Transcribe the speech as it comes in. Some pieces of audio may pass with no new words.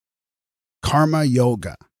Karma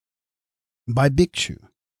Yoga by Bhikshu.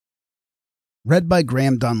 Read by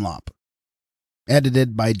Graham Dunlop.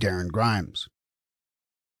 Edited by Darren Grimes.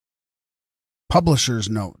 Publisher's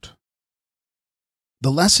note. The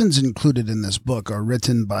lessons included in this book are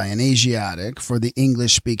written by an Asiatic for the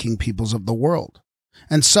English-speaking peoples of the world,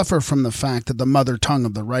 and suffer from the fact that the mother tongue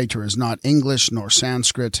of the writer is not English nor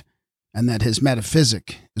Sanskrit, and that his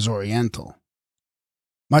metaphysic is Oriental.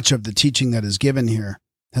 Much of the teaching that is given here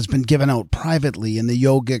has been given out privately in the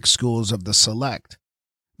yogic schools of the select,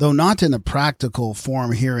 though not in a practical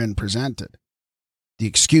form herein presented. The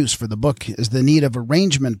excuse for the book is the need of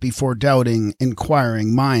arrangement before doubting,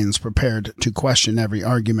 inquiring minds prepared to question every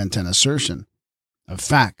argument and assertion of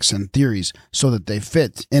facts and theories so that they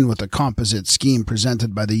fit in with the composite scheme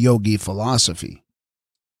presented by the yogi philosophy.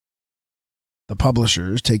 The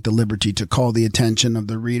publishers take the liberty to call the attention of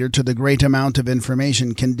the reader to the great amount of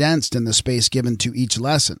information condensed in the space given to each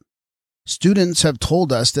lesson. Students have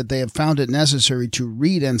told us that they have found it necessary to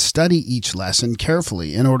read and study each lesson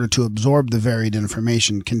carefully in order to absorb the varied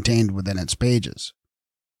information contained within its pages.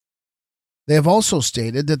 They have also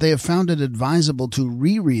stated that they have found it advisable to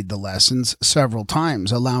reread the lessons several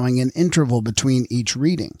times, allowing an interval between each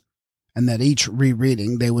reading, and that each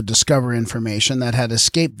rereading they would discover information that had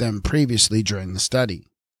escaped them previously during the study.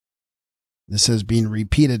 This has been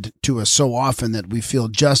repeated to us so often that we feel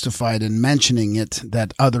justified in mentioning it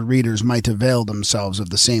that other readers might avail themselves of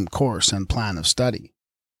the same course and plan of study.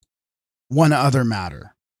 One other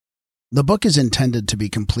matter. The book is intended to be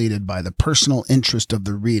completed by the personal interest of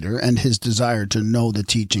the reader and his desire to know the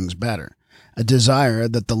teachings better, a desire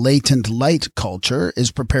that the latent light culture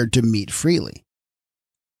is prepared to meet freely.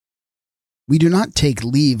 We do not take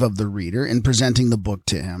leave of the reader in presenting the book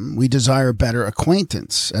to him. We desire better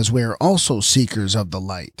acquaintance, as we are also seekers of the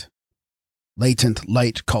light. Latent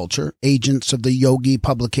Light Culture, agents of the Yogi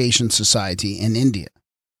Publication Society in India.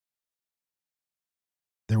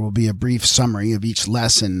 There will be a brief summary of each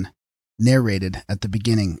lesson narrated at the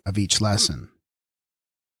beginning of each lesson.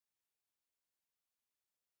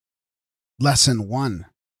 Lesson 1.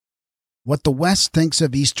 What the West thinks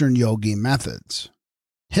of Eastern Yogi methods.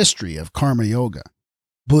 History of Karma Yoga,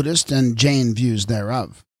 Buddhist and Jain views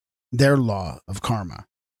thereof, their law of karma,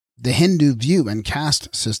 the Hindu view and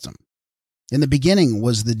caste system. In the beginning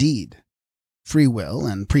was the deed, free will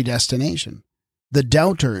and predestination, the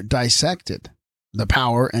doubter dissected, the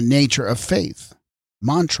power and nature of faith,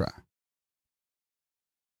 mantra.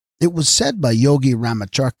 It was said by Yogi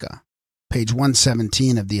Ramacharka, page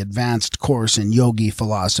 117 of the Advanced Course in Yogi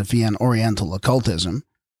Philosophy and Oriental Occultism,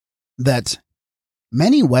 that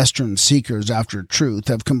many Western seekers after truth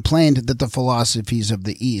have complained that the philosophies of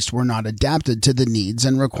the East were not adapted to the needs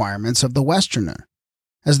and requirements of the Westerner,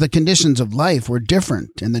 as the conditions of life were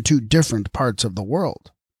different in the two different parts of the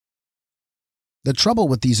world. The trouble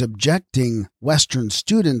with these objecting Western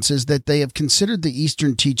students is that they have considered the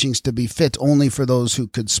Eastern teachings to be fit only for those who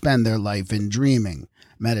could spend their life in dreaming,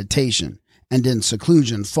 meditation, and in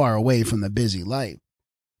seclusion far away from the busy life.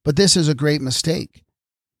 But this is a great mistake.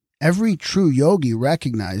 Every true yogi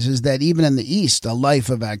recognizes that even in the East, a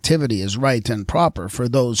life of activity is right and proper for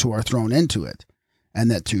those who are thrown into it,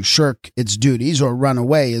 and that to shirk its duties or run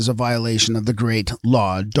away is a violation of the great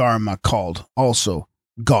law Dharma, called also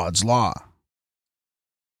God's law.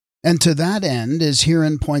 And to that end is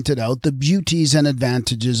herein pointed out the beauties and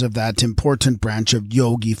advantages of that important branch of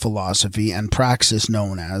yogi philosophy and praxis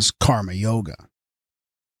known as Karma Yoga.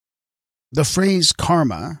 The phrase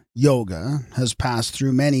karma, yoga, has passed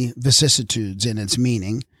through many vicissitudes in its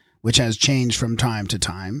meaning, which has changed from time to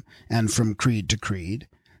time and from creed to creed,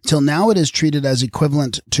 till now it is treated as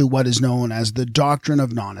equivalent to what is known as the doctrine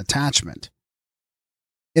of non-attachment.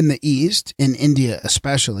 In the East, in India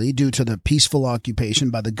especially, due to the peaceful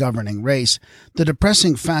occupation by the governing race, the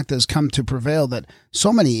depressing fact has come to prevail that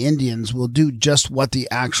so many Indians will do just what the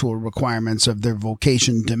actual requirements of their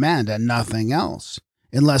vocation demand and nothing else,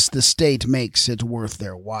 unless the state makes it worth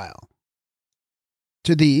their while.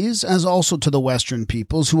 To these, as also to the Western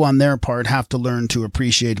peoples who on their part have to learn to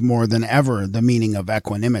appreciate more than ever the meaning of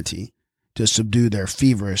equanimity, to subdue their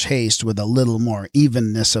feverish haste with a little more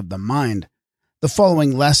evenness of the mind, the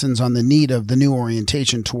following lessons on the need of the new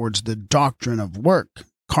orientation towards the doctrine of work,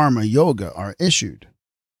 Karma Yoga, are issued.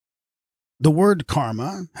 The word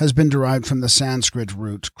karma has been derived from the Sanskrit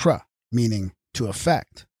root kra, meaning to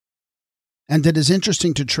effect. And it is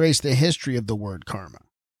interesting to trace the history of the word karma.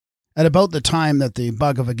 At about the time that the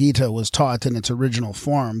Bhagavad Gita was taught in its original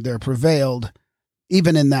form, there prevailed,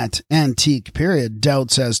 even in that antique period,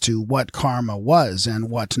 doubts as to what karma was and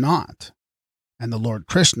what not. And the Lord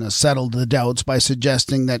Krishna settled the doubts by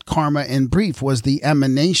suggesting that karma in brief was the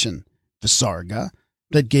emanation, visarga,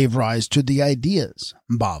 that gave rise to the ideas,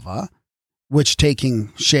 bhava, which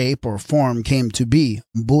taking shape or form came to be,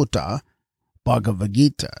 bhuta, Bhagavad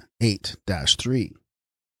Gita 8-3.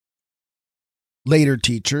 Later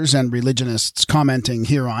teachers and religionists commenting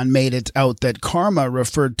hereon made it out that karma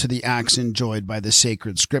referred to the acts enjoyed by the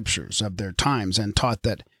sacred scriptures of their times and taught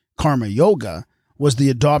that karma yoga was the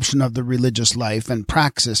adoption of the religious life and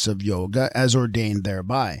praxis of yoga as ordained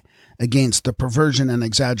thereby, against the perversion and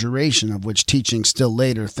exaggeration of which teaching still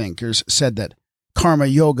later thinkers said that karma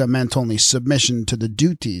yoga meant only submission to the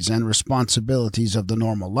duties and responsibilities of the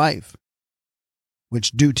normal life,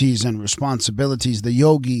 which duties and responsibilities the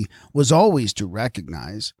yogi was always to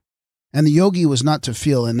recognize, and the yogi was not to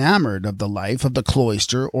feel enamored of the life of the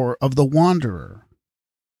cloister or of the wanderer.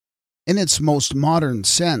 In its most modern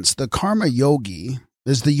sense, the karma yogi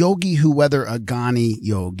is the yogi who, whether a gnani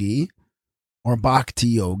yogi, or bhakti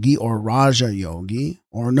yogi, or raja yogi,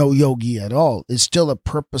 or no yogi at all, is still a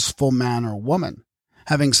purposeful man or woman,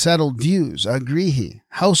 having settled views, a grihi,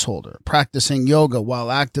 householder, practicing yoga while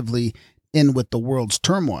actively in with the world's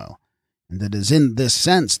turmoil, and it is in this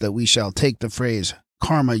sense that we shall take the phrase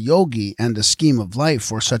karma yogi and a scheme of life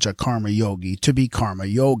for such a karma yogi to be karma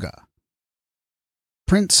yoga.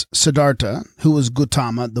 Prince Siddhartha, who was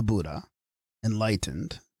Gautama the Buddha,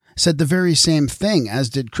 enlightened, said the very same thing as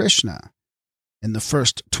did Krishna in the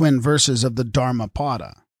first twin verses of the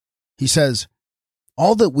Dharmapada. He says,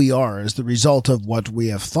 "All that we are is the result of what we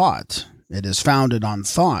have thought. It is founded on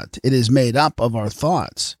thought. It is made up of our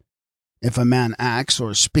thoughts. If a man acts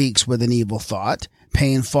or speaks with an evil thought,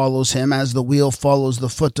 pain follows him as the wheel follows the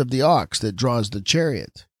foot of the ox that draws the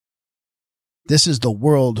chariot." This is the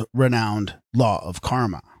world-renowned law of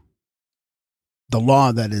karma. The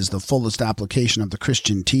law that is the fullest application of the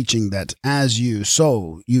Christian teaching that as you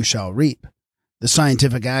sow, you shall reap. The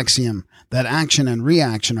scientific axiom that action and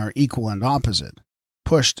reaction are equal and opposite,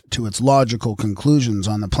 pushed to its logical conclusions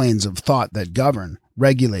on the planes of thought that govern,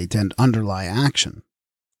 regulate, and underlie action.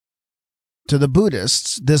 To the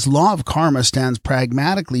Buddhists, this law of karma stands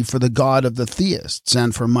pragmatically for the God of the theists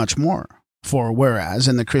and for much more. For whereas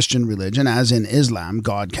in the Christian religion, as in Islam,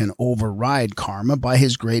 God can override karma by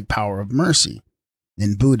his great power of mercy,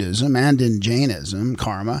 in Buddhism and in Jainism,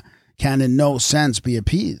 karma can in no sense be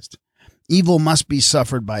appeased. Evil must be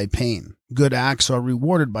suffered by pain. Good acts are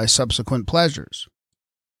rewarded by subsequent pleasures.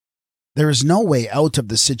 There is no way out of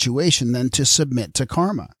the situation than to submit to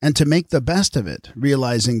karma, and to make the best of it,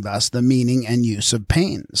 realizing thus the meaning and use of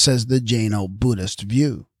pain, says the Jaino-Buddhist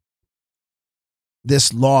view.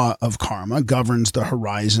 This law of karma governs the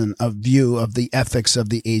horizon of view of the ethics of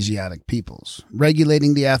the Asiatic peoples,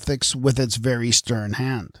 regulating the ethics with its very stern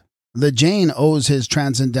hand. The Jain owes his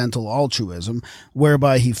transcendental altruism,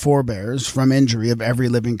 whereby he forbears from injury of every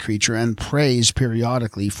living creature and prays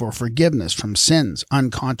periodically for forgiveness from sins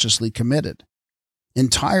unconsciously committed,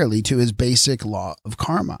 entirely to his basic law of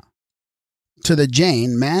karma. To the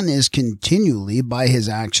Jain, man is continually by his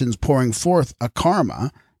actions pouring forth a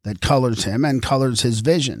karma that colors him and colors his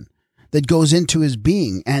vision, that goes into his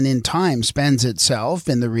being and in time spends itself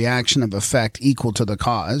in the reaction of effect equal to the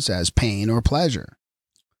cause as pain or pleasure.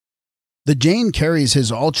 The Jain carries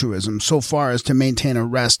his altruism so far as to maintain a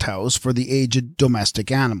rest house for the aged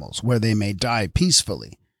domestic animals, where they may die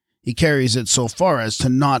peacefully. He carries it so far as to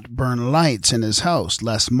not burn lights in his house,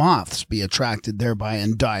 lest moths be attracted thereby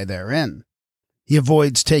and die therein. He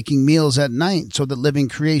avoids taking meals at night so that living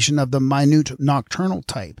creation of the minute nocturnal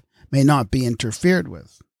type may not be interfered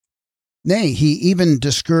with. Nay, he even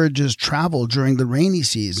discourages travel during the rainy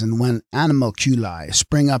season when animalculae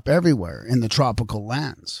spring up everywhere in the tropical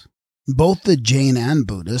lands. Both the Jain and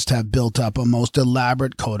Buddhist have built up a most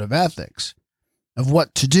elaborate code of ethics, of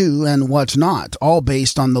what to do and what not, all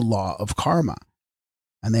based on the law of karma.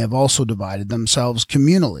 And they have also divided themselves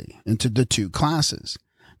communally into the two classes,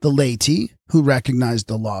 the laity, who recognized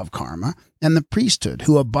the law of karma, and the priesthood,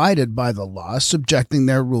 who abided by the law, subjecting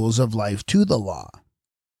their rules of life to the law.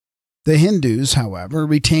 The Hindus, however,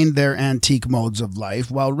 retained their antique modes of life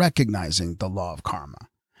while recognizing the law of karma.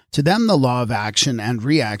 To them, the law of action and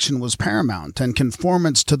reaction was paramount, and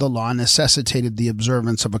conformance to the law necessitated the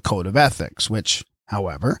observance of a code of ethics, which,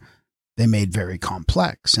 however, they made very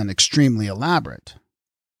complex and extremely elaborate.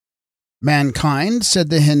 Mankind, said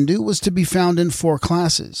the Hindu, was to be found in four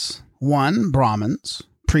classes. 1. Brahmins,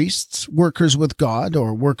 priests, workers with God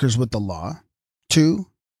or workers with the law. 2.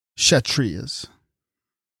 Kshatriyas,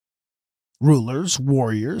 rulers,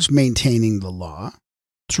 warriors, maintaining the law.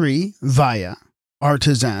 3. Vaya,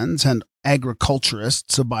 artisans and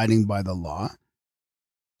agriculturists abiding by the law.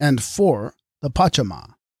 And 4. The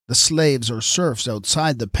Pachama, the slaves or serfs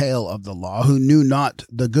outside the pale of the law who knew not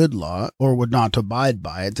the good law or would not abide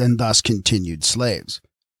by it and thus continued slaves.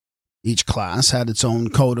 Each class had its own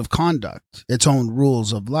code of conduct, its own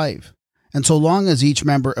rules of life, and so long as each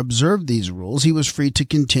member observed these rules, he was free to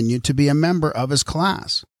continue to be a member of his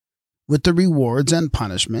class, with the rewards and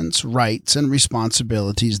punishments, rights and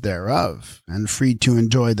responsibilities thereof, and free to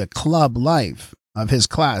enjoy the club life of his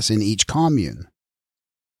class in each commune.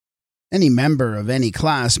 Any member of any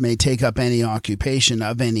class may take up any occupation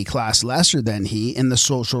of any class lesser than he in the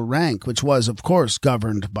social rank, which was, of course,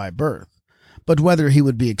 governed by birth. But whether he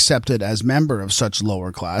would be accepted as member of such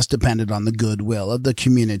lower class depended on the goodwill of the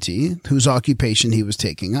community whose occupation he was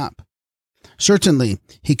taking up. Certainly,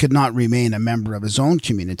 he could not remain a member of his own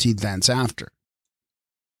community thenceafter.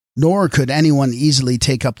 Nor could anyone easily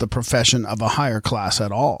take up the profession of a higher class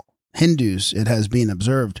at all. Hindus, it has been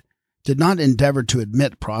observed, did not endeavor to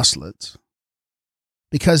admit proselytes,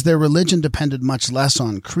 because their religion depended much less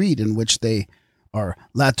on creed, in which they are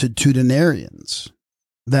latitudinarians,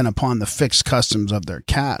 than upon the fixed customs of their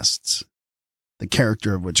castes, the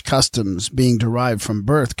character of which customs, being derived from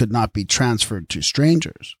birth, could not be transferred to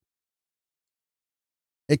strangers.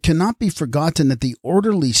 It cannot be forgotten that the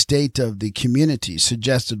orderly state of the community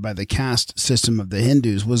suggested by the caste system of the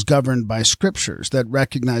Hindus was governed by scriptures that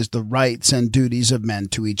recognized the rights and duties of men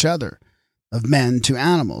to each other, of men to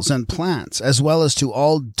animals and plants, as well as to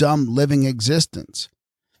all dumb living existence,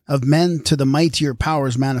 of men to the mightier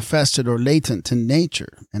powers manifested or latent in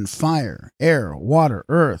nature, in fire, air, water,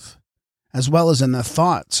 earth, as well as in the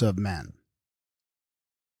thoughts of men.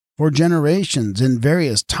 For generations, in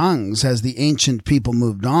various tongues, has the ancient people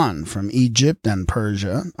moved on, from Egypt and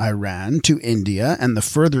Persia, Iran, to India and the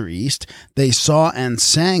further east. They saw and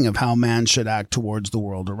sang of how man should act towards the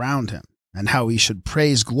world around him, and how he should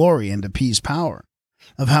praise glory and appease power,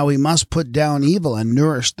 of how he must put down evil and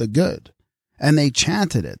nourish the good. And they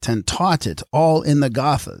chanted it and taught it all in the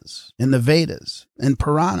Gathas, in the Vedas, in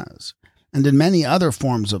Puranas, and in many other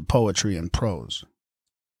forms of poetry and prose.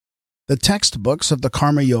 The textbooks of the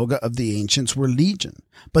Karma Yoga of the ancients were legion,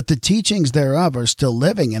 but the teachings thereof are still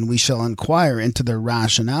living, and we shall inquire into their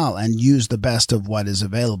rationale and use the best of what is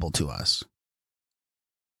available to us.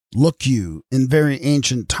 Look you, in very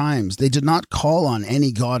ancient times they did not call on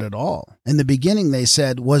any god at all. In the beginning, they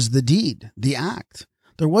said, was the deed, the act.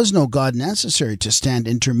 There was no god necessary to stand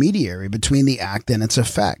intermediary between the act and its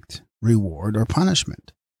effect, reward or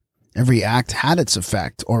punishment. Every act had its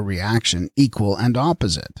effect or reaction, equal and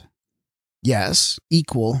opposite. Yes,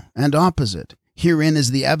 equal and opposite. Herein is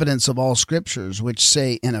the evidence of all scriptures, which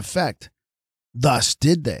say, in effect, thus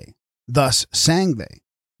did they, thus sang they,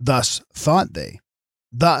 thus thought they,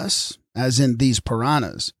 thus, as in these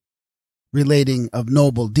Puranas, relating of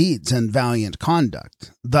noble deeds and valiant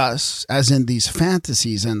conduct, thus, as in these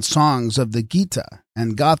fantasies and songs of the Gita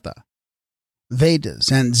and Gatha,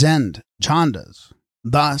 Vedas and Zend, Chandas,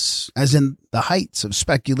 thus, as in the heights of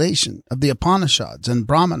speculation of the Upanishads and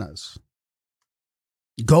Brahmanas.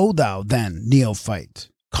 Go thou then, neophyte,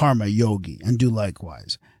 karma yogi, and do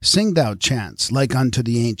likewise. Sing thou chants like unto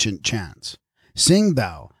the ancient chants. Sing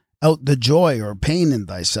thou out the joy or pain in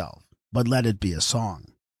thyself, but let it be a song.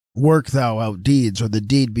 Work thou out deeds or the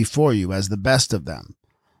deed before you as the best of them,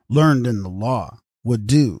 learned in the law, would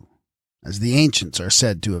do, as the ancients are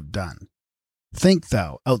said to have done. Think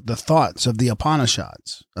thou out the thoughts of the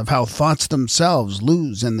Upanishads, of how thoughts themselves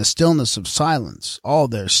lose in the stillness of silence all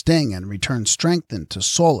their sting and return strengthened to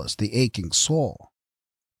solace the aching soul.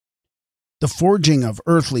 The forging of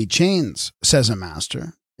earthly chains, says a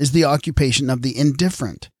master, is the occupation of the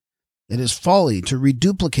indifferent. It is folly to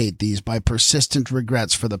reduplicate these by persistent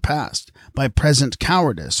regrets for the past, by present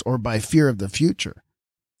cowardice, or by fear of the future.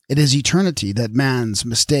 It is eternity that man's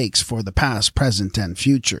mistakes for the past, present, and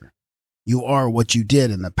future. You are what you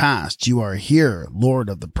did in the past. You are here, Lord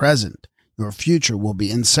of the present. Your future will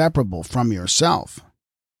be inseparable from yourself.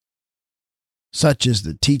 Such is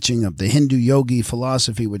the teaching of the Hindu yogi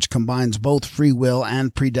philosophy, which combines both free will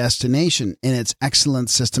and predestination in its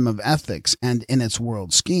excellent system of ethics and in its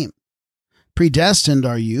world scheme. Predestined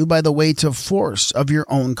are you by the weight of force of your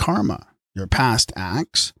own karma, your past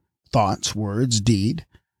acts, thoughts, words, deed.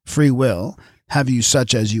 Free will have you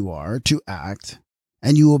such as you are to act,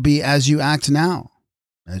 and you will be as you act now.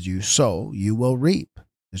 As you sow, you will reap,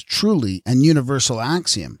 is truly an universal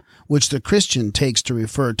axiom, which the Christian takes to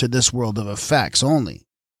refer to this world of effects only,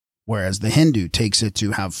 whereas the Hindu takes it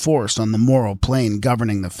to have force on the moral plane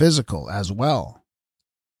governing the physical as well.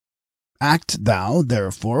 Act thou,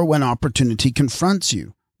 therefore, when opportunity confronts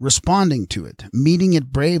you, responding to it, meeting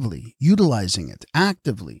it bravely, utilizing it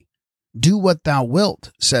actively. Do what thou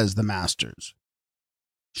wilt, says the masters.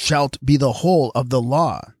 shalt be the whole of the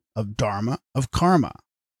law, of Dharma, of karma.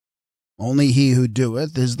 Only he who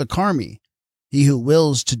doeth is the karmi. He who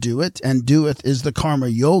wills to do it and doeth is the karma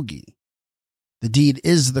yogi. The deed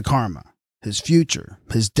is the karma, his future,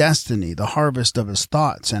 his destiny, the harvest of his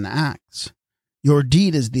thoughts and acts. Your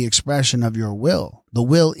deed is the expression of your will, the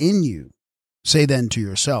will in you. Say then to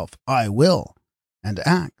yourself, I will, and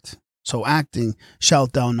act. So acting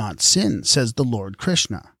shalt thou not sin, says the Lord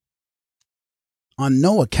Krishna. On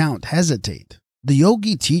no account hesitate. The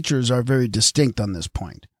yogi teachers are very distinct on this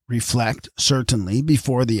point. Reflect, certainly,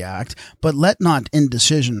 before the act, but let not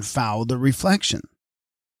indecision foul the reflection.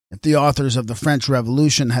 If the authors of the French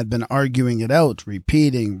Revolution had been arguing it out,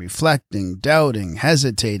 repeating, reflecting, doubting,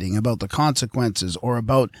 hesitating about the consequences or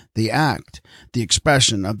about the act, the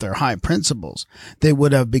expression of their high principles, they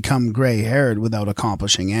would have become gray-haired without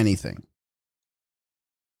accomplishing anything.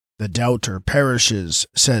 The doubter perishes,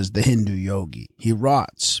 says the Hindu yogi. He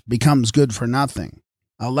rots, becomes good for nothing.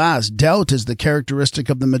 Alas, doubt is the characteristic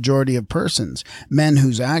of the majority of persons, men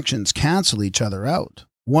whose actions cancel each other out.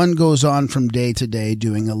 One goes on from day to day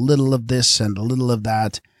doing a little of this and a little of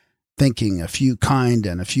that, thinking a few kind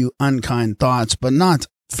and a few unkind thoughts, but not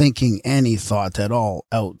thinking any thought at all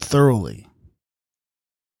out thoroughly.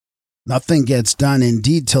 Nothing gets done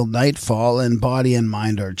indeed till nightfall, and body and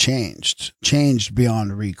mind are changed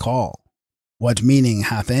beyond recall. What meaning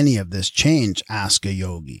hath any of this change? Ask a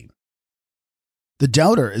yogi. The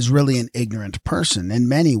doubter is really an ignorant person in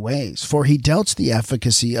many ways, for he doubts the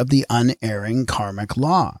efficacy of the unerring karmic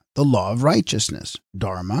law, the law of righteousness,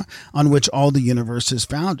 Dharma, on which all the universe is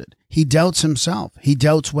founded. He doubts himself. He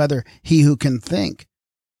doubts whether he who can think,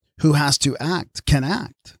 who has to act, can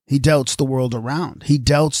act. He doubts the world around. He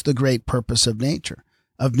doubts the great purpose of nature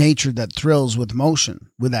that thrills with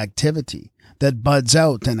motion, with activity, that buds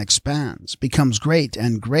out and expands, becomes great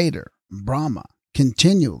and greater, Brahma,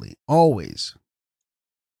 continually, always.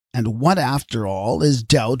 And what, after all, is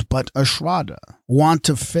doubt but a shraddha, want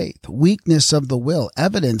of faith, weakness of the will,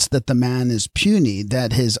 evidence that the man is puny,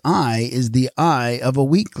 that his eye is the eye of a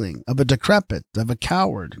weakling, of a decrepit, of a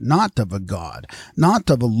coward, not of a god, not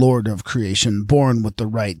of a lord of creation born with the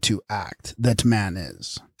right to act, that man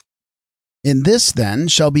is. In this, then,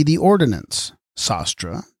 shall be the ordinance,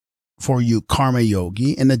 sastra, for you karma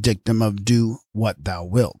yogi, in the dictum of do what thou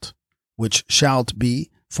wilt, which shalt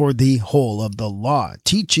be for the whole of the law,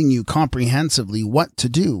 teaching you comprehensively what to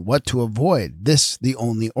do, what to avoid, this the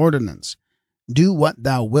only ordinance. Do what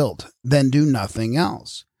thou wilt, then do nothing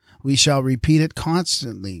else. We shall repeat it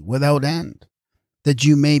constantly, without end, that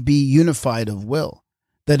you may be unified of will,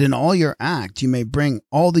 that in all your act you may bring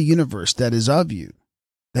all the universe that is of you,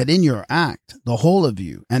 that in your act the whole of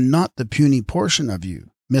you, and not the puny portion of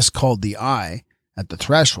you, miscalled the I, at the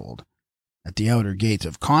threshold, at the outer gate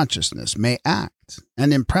of consciousness, may act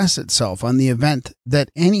and impress itself on the event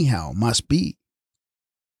that anyhow must be.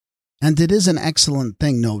 And it is an excellent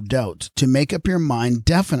thing, no doubt, to make up your mind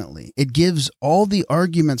definitely. It gives all the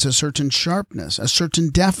arguments a certain sharpness, a certain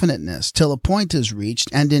definiteness, till a point is reached,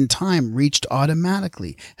 and in time reached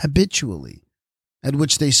automatically, habitually, at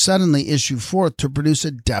which they suddenly issue forth to produce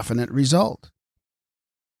a definite result.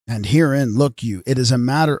 And herein, look you, it is a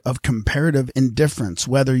matter of comparative indifference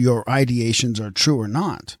whether your ideations are true or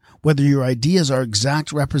not, whether your ideas are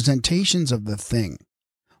exact representations of the thing.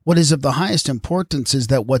 What is of the highest importance is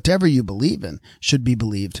that whatever you believe in should be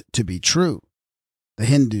believed to be true. The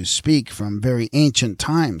Hindus speak from very ancient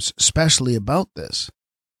times, specially about this.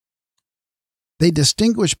 They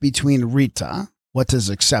distinguish between rita, what is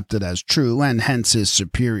accepted as true and hence is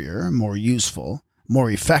superior, more useful, more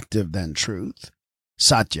effective than truth,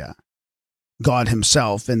 Satya. God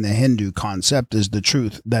himself in the Hindu concept is the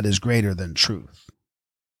truth that is greater than truth.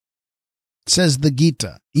 Says the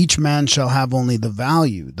Gita, each man shall have only the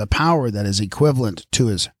value, the power that is equivalent to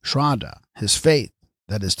his shraddha, his faith.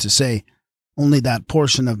 That is to say, only that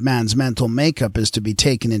portion of man's mental makeup is to be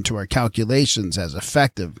taken into our calculations as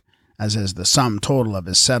effective as is the sum total of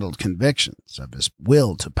his settled convictions, of his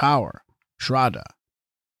will to power, shraddha.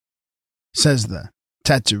 Says the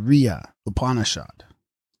Taittiriya Upanishad.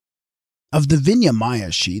 Of the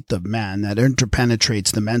Vinyamaya sheath of man that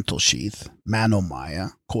interpenetrates the mental sheath,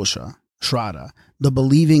 Manomaya, Kosha, Shraddha, the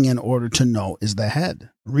believing in order to know is the head.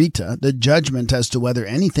 Rita, the judgment as to whether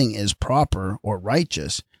anything is proper or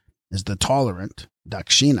righteous, is the tolerant,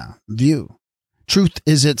 Dakshina, view. Truth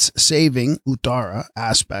is its saving, Uttara,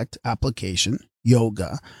 aspect, application.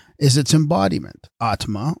 Yoga is its embodiment,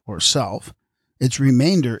 Atma, or self. Its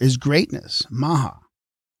remainder is greatness, Maha.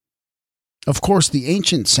 Of course, the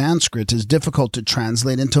ancient Sanskrit is difficult to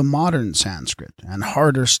translate into modern Sanskrit, and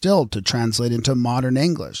harder still to translate into modern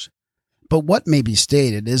English. But what may be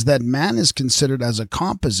stated is that man is considered as a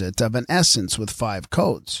composite of an essence with 5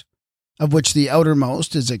 codes, of which the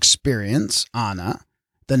outermost is experience, ana,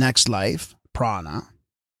 the next life, prana,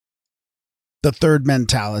 the third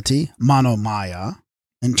mentality, manomaya,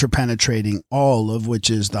 interpenetrating all of which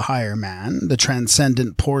is the higher man, the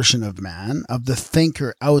transcendent portion of man, of the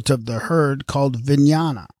thinker out of the herd called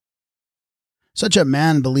vijnana. Such a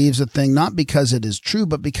man believes a thing not because it is true,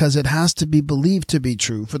 but because it has to be believed to be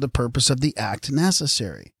true for the purpose of the act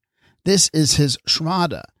necessary. This is his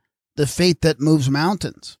shraddha, the faith that moves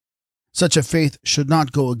mountains. Such a faith should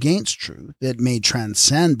not go against truth. It may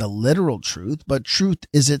transcend the literal truth, but truth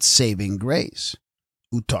is its saving grace.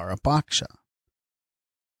 Uttarapaksha.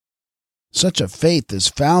 Such a faith is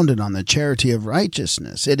founded on the charity of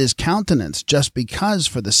righteousness. It is countenanced just because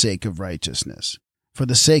for the sake of righteousness. For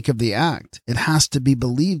the sake of the act, it has to be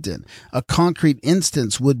believed in. A concrete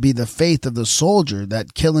instance would be the faith of the soldier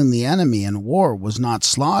that killing the enemy in war was not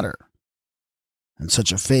slaughter. And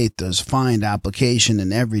such a faith does find application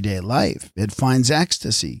in everyday life. It finds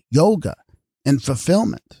ecstasy, yoga, and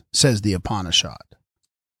fulfillment, says the Upanishad.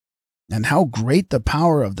 And how great the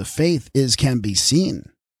power of the faith is can be seen.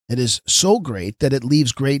 It is so great that it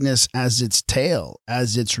leaves greatness as its tail,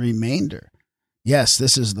 as its remainder. Yes,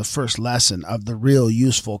 this is the first lesson of the real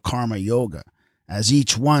useful karma yoga. As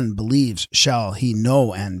each one believes shall he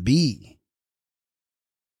know and be.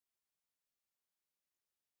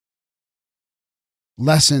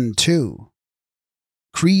 Lesson 2.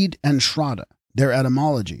 Creed and shraddha, their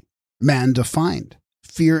etymology. Man defined.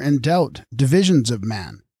 Fear and doubt, divisions of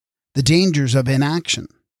man. The dangers of inaction.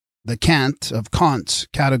 The cant of Kant's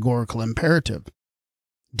categorical imperative.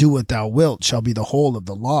 Do what thou wilt shall be the whole of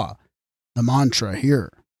the law. The mantra here.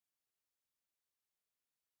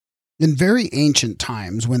 In very ancient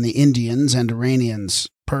times, when the Indians and Iranians,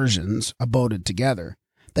 Persians, aboded together,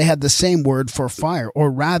 they had the same word for fire, or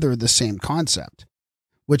rather the same concept,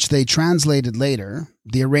 which they translated later,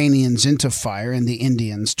 the Iranians into fire and the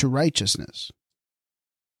Indians to righteousness.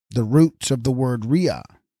 The root of the word Riya.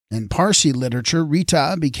 In Parsi literature,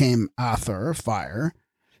 Rita became Athar, fire,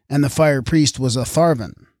 and the fire priest was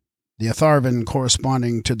Atharvan. The Atharvan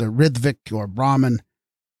corresponding to the Ritvik or Brahman,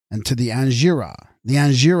 and to the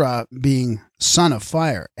Angira being son of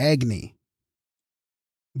fire, Agni.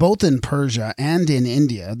 Both in Persia and in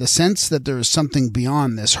India, the sense that there is something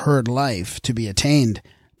beyond this herd life to be attained,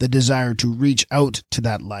 the desire to reach out to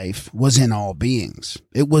that life, was in all beings.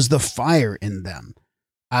 It was the fire in them.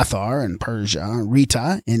 Athar in Persia,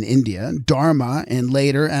 Rita in India, Dharma in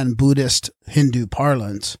later and Buddhist Hindu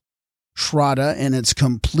parlance, Shraddha in its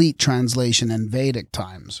complete translation in Vedic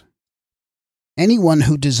times. Anyone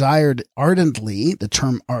who desired ardently, the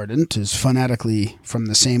term ardent is phonetically from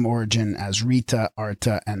the same origin as Rita,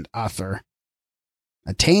 Arta, and Athar,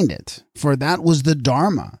 attained it, for that was the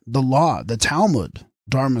Dharma, the law, the Talmud,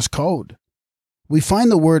 Dharma's code. We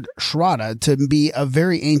find the word Shraddha to be of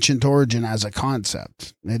very ancient origin as a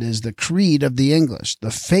concept. It is the creed of the English,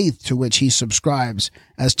 the faith to which he subscribes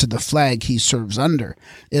as to the flag he serves under.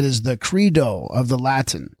 It is the credo of the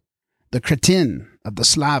Latin, the cretin of the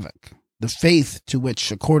Slavic, the faith to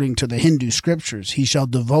which, according to the Hindu scriptures, he shall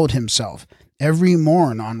devote himself every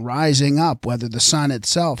morn on rising up, whether the sun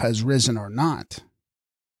itself has risen or not.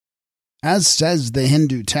 As says the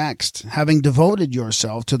Hindu text, having devoted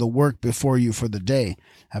yourself to the work before you for the day,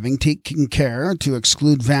 having taken care to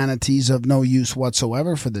exclude vanities of no use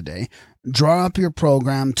whatsoever for the day, draw up your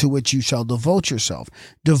program to which you shall devote yourself.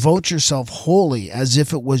 Devote yourself wholly as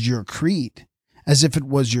if it was your creed, as if it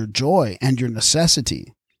was your joy and your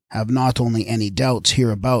necessity. Have not only any doubts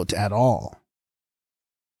hereabout at all.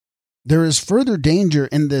 There is further danger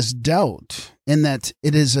in this doubt, in that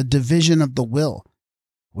it is a division of the will.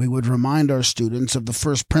 We would remind our students of the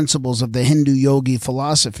first principles of the Hindu yogi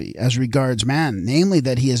philosophy as regards man, namely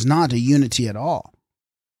that he is not a unity at all.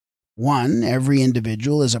 1. Every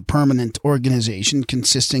individual is a permanent organization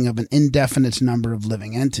consisting of an indefinite number of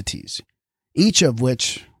living entities, each of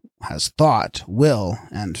which has thought, will,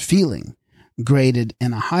 and feeling, graded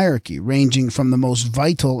in a hierarchy ranging from the most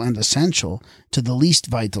vital and essential to the least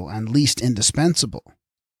vital and least indispensable.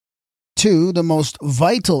 2. The most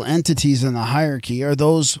vital entities in the hierarchy are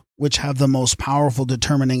those which have the most powerful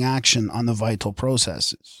determining action on the vital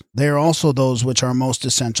processes. They are also those which are most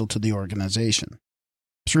essential to the organization.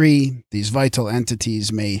 3. These vital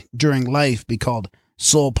entities may, during life, be called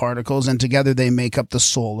soul particles, and together they make up the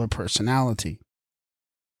soul or personality.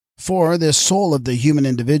 4. This soul of the human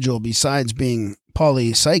individual, besides being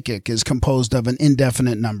polypsychic, is composed of an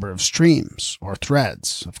indefinite number of streams, or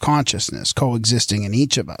threads, of consciousness coexisting in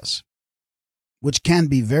each of us. which can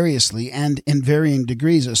be variously and in varying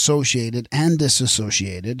degrees associated and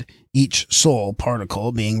disassociated, each soul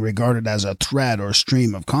particle being regarded as a thread or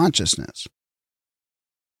stream of consciousness.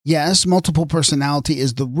 Yes, multiple personality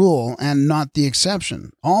is the rule and not the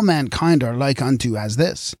exception. All mankind are like unto as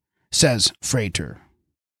this, says frightener.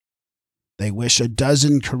 They wish a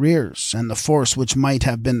dozen careers, and the force which might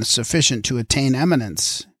have been sufficient to attain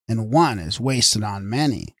eminence in one is wasted on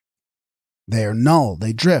many. They are null,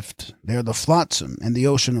 they drift, they are the flotsam in the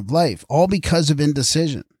ocean of life, all because of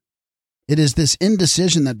indecision. It is this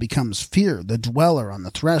indecision that becomes fear, the dweller on the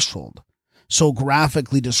threshold, so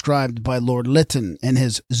graphically described by Lord Lytton in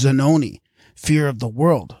his Zanoni, fear of the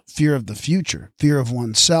world, fear of the future, fear of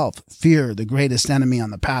oneself, fear the greatest enemy on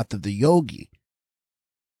the path of the yogi.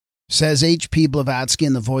 Says H.P. Blavatsky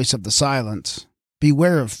in The Voice of the Silence,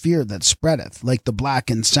 beware of fear that spreadeth like the black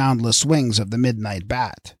and soundless wings of the midnight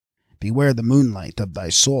bat. Beware the moonlight of thy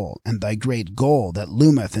soul and thy great goal that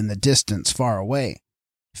loometh in the distance far away.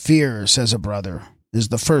 Fear, says a brother, is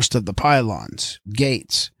the first of the pylons,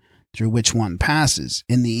 gates, through which one passes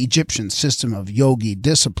in the Egyptian system of yogi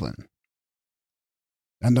discipline.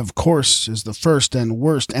 And of course is the first and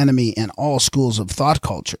worst enemy in all schools of thought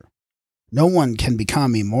culture. No one can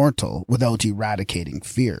become immortal without eradicating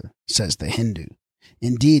fear, says the Hindu.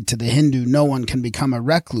 Indeed, to the Hindu, no one can become a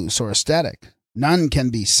recluse or ascetic. None can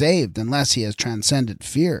be saved unless he has transcended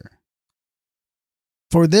fear.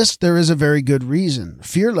 For this there is a very good reason.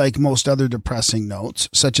 Fear, like most other depressing notes,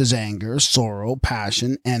 such as anger, sorrow,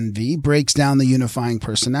 passion, envy, breaks down the unifying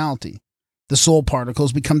personality. The soul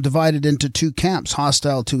particles become divided into two camps,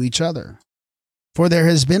 hostile to each other. For there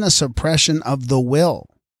has been a suppression of the will.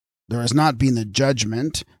 There has not been the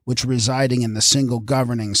judgment, which residing in the single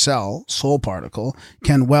governing cell, soul particle,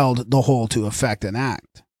 can weld the whole to effect and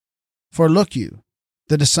act. For look you,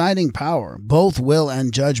 the deciding power, both will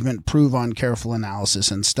and judgment prove on careful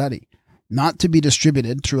analysis and study, not to be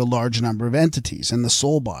distributed through a large number of entities in the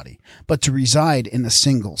soul body, but to reside in a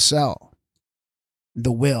single cell.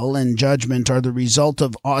 The will and judgment are the result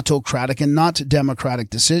of autocratic and not democratic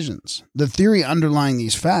decisions. The theory underlying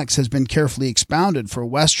these facts has been carefully expounded for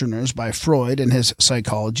Westerners by Freud in his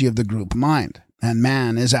Psychology of the Group Mind, and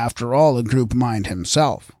man is after all a group mind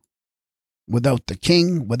himself. Without the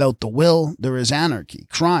king, without the will, there is anarchy,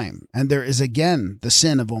 crime, and there is again the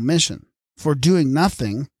sin of omission. For doing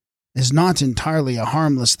nothing is not entirely a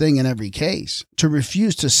harmless thing in every case. To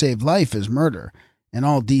refuse to save life is murder, in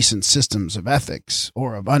all decent systems of ethics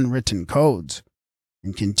or of unwritten codes.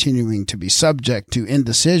 In continuing to be subject to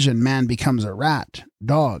indecision, man becomes a rat,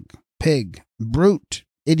 dog, pig, brute,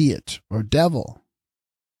 idiot, or devil.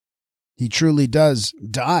 He truly does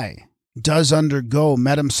die, does undergo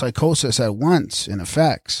metempsychosis at once in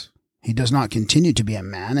effects. He does not continue to be a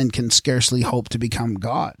man and can scarcely hope to become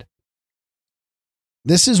God.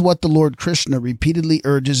 This is what the Lord Krishna repeatedly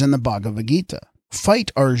urges in the Bhagavad Gita.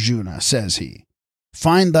 Fight, Arjuna, says he.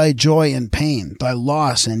 Find thy joy in pain, thy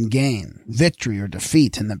loss and gain, victory or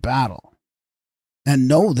defeat in the battle. And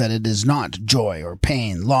know that it is not joy or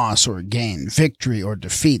pain, loss or gain, victory or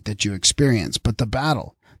defeat that you experience, but the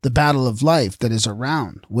battle of life that is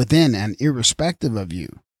around, within and irrespective of you.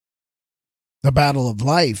 The battle of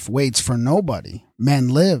life waits for nobody. Men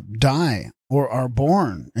live, die, or are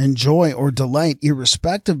born, enjoy or delight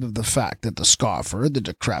irrespective of the fact that the scoffer, the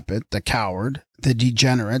decrepit, the coward, the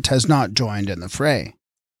degenerate has not joined in the fray.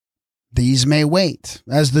 These may wait,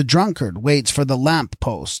 as the drunkard waits for the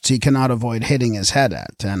lamp-posts he cannot avoid hitting his head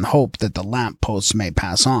at, and hope that the lamp-posts may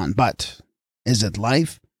pass on. But is it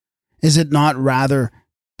life? Is it not rather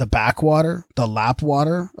the backwater, the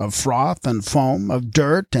lapwater of froth and foam, of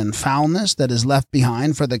dirt and foulness that is left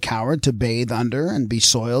behind for the coward to bathe under and be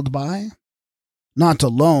soiled by? Not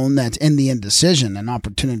alone that in the indecision an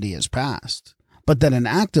opportunity is past, but that an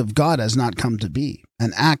act of God has not come to be.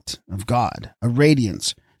 An act of God, a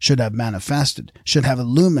radiance, should have manifested, should have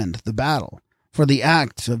illumined the battle, for the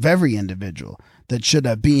act of every individual that should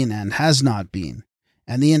have been and has not been,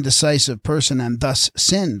 and the indecisive person and thus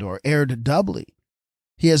sinned or erred doubly.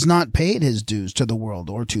 He has not paid his dues to the world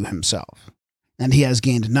or to himself, and he has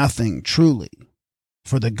gained nothing truly,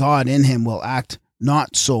 for the God in him will act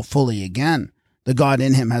not so fully again. The God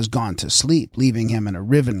in him has gone to sleep, leaving him in a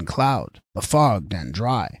riven cloud, befogged and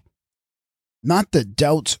dry. Not that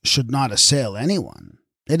doubts should not assail anyone.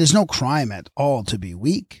 It is no crime at all to be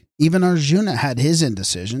weak. Even Arjuna had his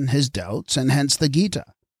indecision, his doubts, and hence the Gita.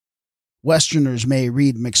 Westerners may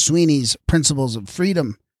read McSweeney's Principles of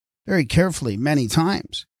Freedom very carefully many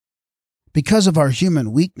times. Because of our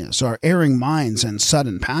human weakness, our erring minds and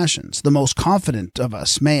sudden passions, the most confident of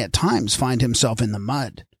us may at times find himself in the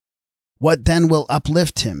mud. What then will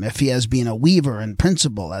uplift him if he has been a weaver in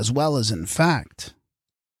principle as well as in fact?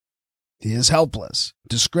 He is helpless,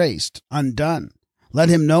 disgraced, undone. Let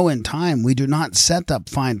him know in time we do not set up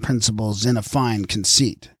fine principles in a fine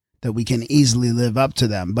conceit, that we can easily live up to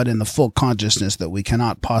them, but in the full consciousness that we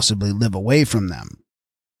cannot possibly live away from them.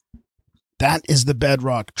 That is the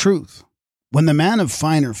bedrock truth. When the man of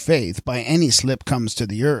finer faith by any slip comes to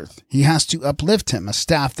the earth, he has to uplift him a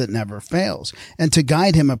staff that never fails, and to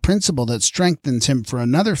guide him a principle that strengthens him for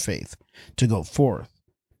another faith to go forth,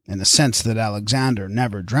 in a sense that Alexander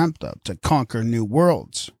never dreamt of, to conquer new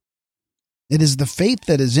worlds. It is the faith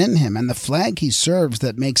that is in him and the flag he serves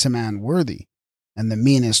that makes a man worthy, and the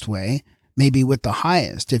meanest way may be with the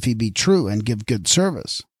highest if he be true and give good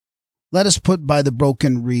service. Let us put by the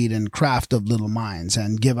broken reed and craft of little minds,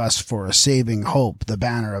 and give us for a saving hope the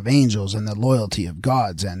banner of angels and the loyalty of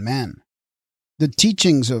gods and men. The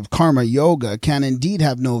teachings of karma yoga can indeed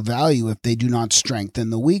have no value if they do not strengthen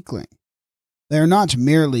the weakling. They are not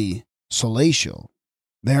merely solatial.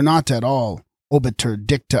 They are not at all obiter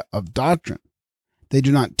dicta of doctrine. They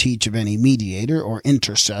do not teach of any mediator or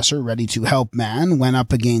intercessor ready to help man when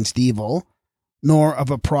up against evil, nor of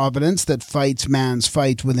a providence that fights man's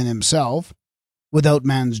fight within himself, without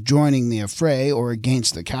man's joining the affray or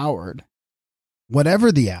against the coward.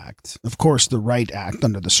 Whatever the act, of course the right act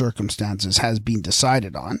under the circumstances has been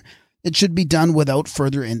decided on, it should be done without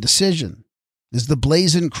further indecision, is the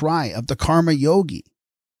blazoned cry of the karma yogi.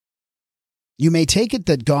 You may take it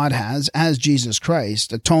that God has, as Jesus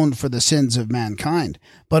Christ, atoned for the sins of mankind,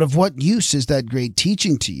 but of what use is that great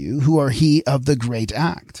teaching to you who are he of the great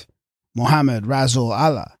act? Muhammad Rasul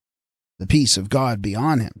Allah, the peace of God be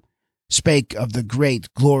on him, spake of the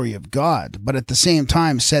great glory of God, but at the same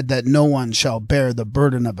time said that no one shall bear the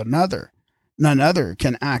burden of another. None other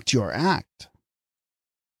can act your act.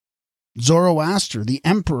 Zoroaster, the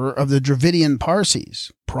emperor of the Dravidian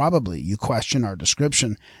Parsis, probably, you question our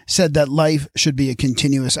description, said that life should be a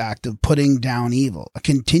continuous act of putting down evil, a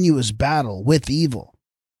continuous battle with evil.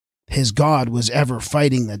 His God was ever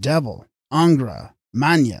fighting the devil, Angra,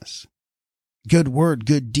 Manyas. Good word,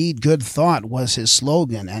 good deed, good thought was his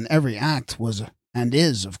slogan, and every act was and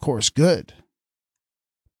is, of course, good.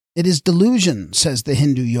 It is delusion, says the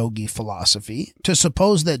Hindu yogi philosophy, to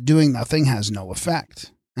suppose that doing nothing has no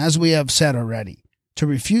effect. As we have said already, to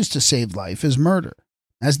refuse to save life is murder.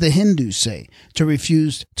 As the Hindus say, to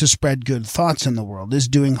refuse to spread good thoughts in the world is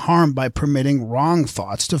doing harm by permitting wrong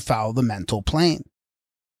thoughts to foul the mental plane.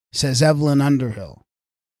 Says Evelyn Underhill,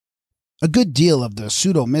 a good deal of the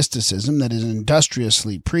pseudo-mysticism that is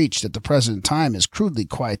industriously preached at the present time is crudely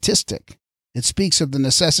quietistic. It speaks of the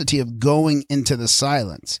necessity of going into the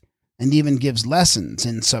silence, and even gives lessons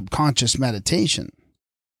in subconscious meditation.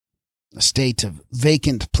 A state of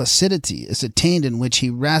vacant placidity is attained in which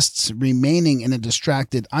he rests, remaining in a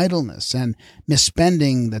distracted idleness and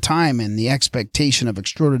misspending the time in the expectation of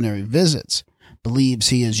extraordinary visits, believes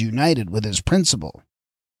he is united with his principle.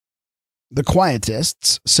 The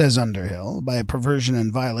quietists, says Underhill, by a perversion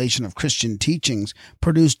and violation of Christian teachings,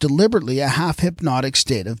 produce deliberately a half-hypnotic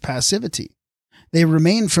state of passivity. They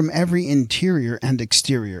remain from every interior and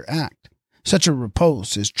exterior act. Such a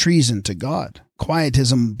repose is treason to God.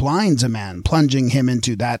 Quietism blinds a man, plunging him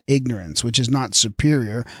into that ignorance which is not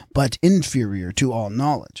superior but inferior to all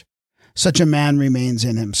knowledge. Such a man remains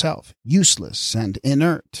in himself, useless and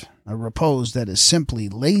inert, a repose that is simply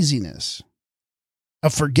laziness. A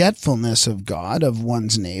forgetfulness of God, of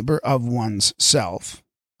one's neighbor, of one's self.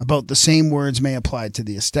 About the same words may apply to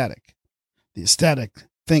the ascetic. The ascetic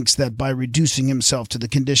thinks that by reducing himself to the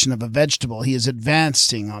condition of a vegetable, he is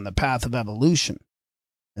advancing on the path of evolution.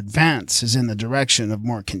 Advance is in the direction of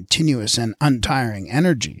more continuous and untiring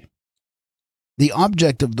energy. The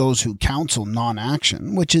object of those who counsel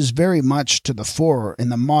non-action, which is very much to the fore in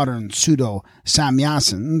the modern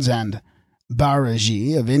pseudo-sannyasins and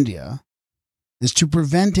Bairaji of India, is to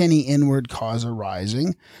prevent any inward cause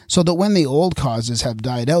arising, so that when the old causes have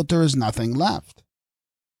died out, there is nothing left.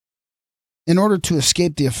 In order to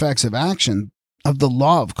escape the effects of action, of the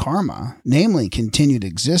law of karma, namely continued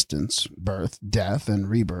existence, birth, death, and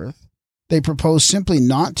rebirth, they propose simply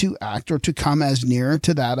not to act or to come as near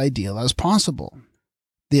to that ideal as possible.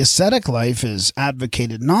 The ascetic life is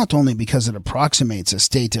advocated not only because it approximates a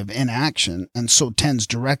state of inaction and so tends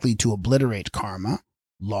directly to obliterate karma,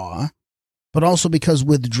 law, but also because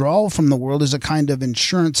withdrawal from the world is a kind of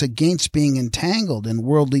insurance against being entangled in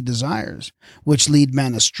worldly desires, which lead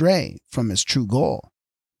men astray from his true goal,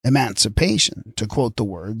 emancipation, to quote the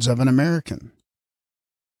words of an American.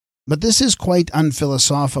 But this is quite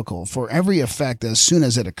unphilosophical, for every effect as soon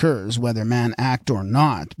as it occurs, whether man act or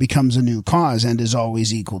not, becomes a new cause and is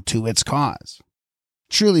always equal to its cause.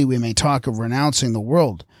 Truly we may talk of renouncing the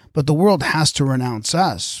world, but the world has to renounce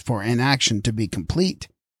us for inaction to be complete.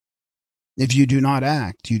 If you do not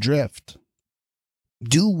act, you drift.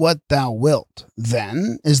 Do what thou wilt,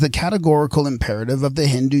 then, is the categorical imperative of the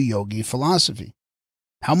Hindu yogi philosophy.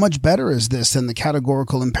 How much better is this than the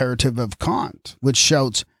categorical imperative of Kant, which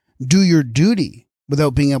shouts, do your duty,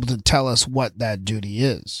 without being able to tell us what that duty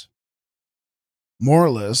is?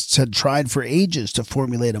 Moralists had tried for ages to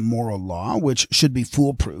formulate a moral law which should be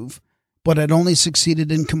foolproof, but had only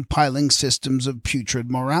succeeded in compiling systems of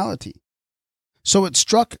putrid morality. So it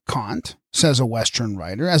struck Kant, says a Western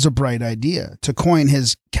writer, as a bright idea to coin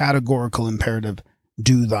his categorical imperative,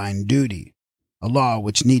 do thine duty, a law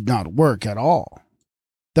which need not work at all.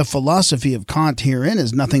 The philosophy of Kant herein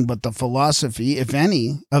is nothing but the philosophy, if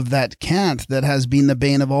any, of that cant that has been the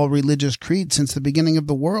bane of all religious creeds since the beginning of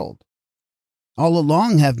the world. All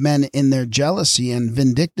along have men in their jealousy and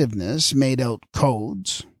vindictiveness made out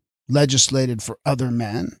codes, legislated for other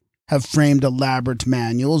men, have framed elaborate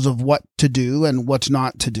manuals of what to do and what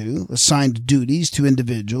not to do, assigned duties to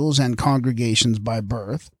individuals and congregations by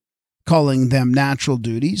birth, calling them natural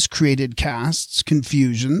duties, created castes,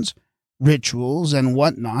 confusions, rituals, and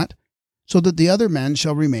what not, so that the other men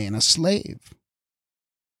shall remain a slave.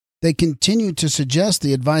 They continue to suggest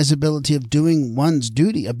the advisability of doing one's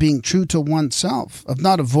duty, of being true to oneself, of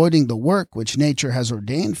not avoiding the work which nature has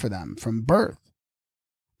ordained for them from birth.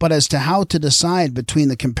 But as to how to decide between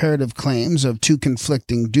the comparative claims of two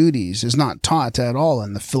conflicting duties is not taught at all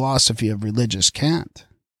in the philosophy of religious cant.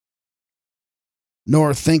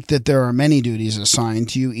 Nor think that there are many duties assigned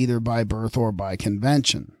to you either by birth or by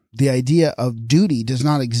convention. The idea of duty does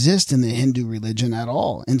not exist in the Hindu religion at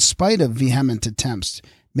all, in spite of vehement attempts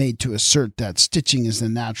made to assert that stitching is the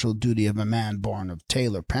natural duty of a man born of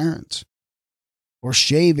tailor parents, or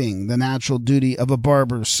shaving the natural duty of a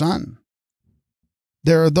barber's son.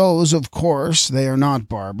 There are those, of course, they are not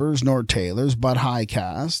barbers nor tailors, but high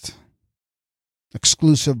caste,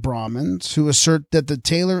 exclusive Brahmins, who assert that the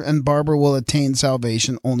tailor and barber will attain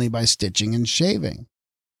salvation only by stitching and shaving.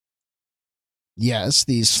 Yes,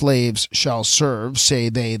 these slaves shall serve, say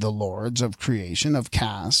they, the lords of creation, of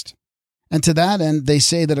caste. And to that end they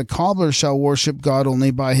say that a cobbler shall worship God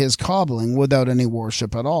only by his cobbling, without any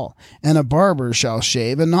worship at all. And a barber shall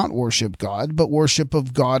shave and not worship God, but worship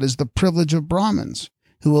of God is the privilege of Brahmins,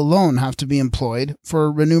 who alone have to be employed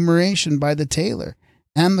for remuneration by the tailor,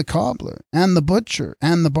 and the cobbler, and the butcher,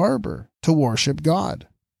 and the barber, to worship God.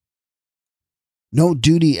 No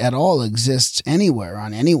duty at all exists anywhere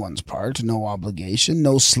on anyone's part, no obligation,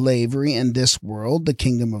 no slavery in this world, the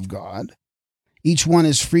kingdom of God. Each one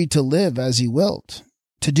is free to live as he wilt,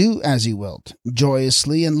 to do as he wilt,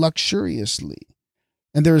 joyously and luxuriously.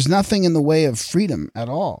 And there is nothing in the way of freedom at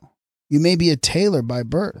all. You may be a tailor by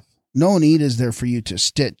birth. No need is there for you to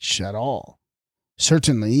stitch at all.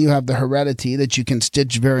 Certainly you have the heredity that you can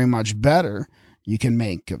stitch very much better. You can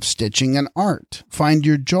make of stitching an art, find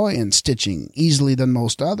your joy in stitching easily than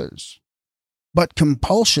most others. But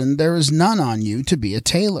compulsion there is none on you to be a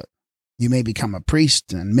tailor. You may become a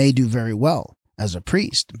priest and may do very well as a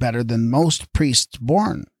priest, better than most priests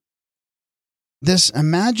born. This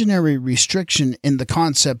imaginary restriction in the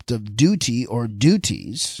concept of duty or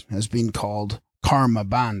duties has been called karma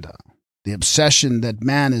bandha, the obsession that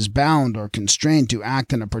man is bound or constrained to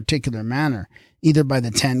act in a particular manner, either by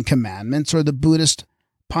the 10 Commandments or the Buddhist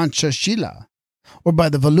Panchashila, or by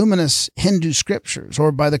the voluminous Hindu scriptures,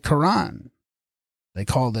 or by the Quran. They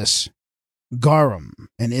call this garam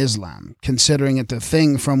in Islam, considering it the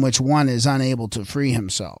thing from which one is unable to free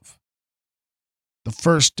himself. The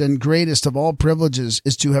first and greatest of all privileges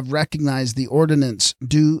is to have recognized the ordinance,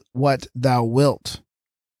 do what thou wilt,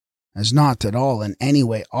 as not at all in any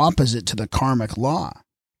way opposite to the karmic law.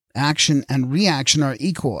 Action and reaction are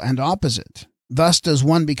equal and opposite. Thus does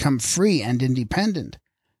one become free and independent.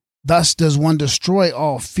 Thus does one destroy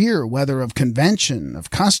all fear, whether of convention, of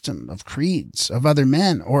custom, of creeds, of other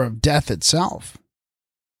men, or of death itself.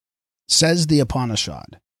 Says the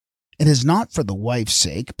Upanishad, it is not for the wife's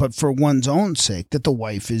sake, but for one's own sake that the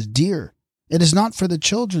wife is dear. It is not for the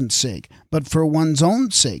children's sake, but for one's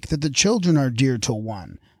own sake that the children are dear to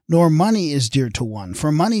one. Nor money is dear to one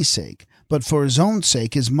for money's sake, but for his own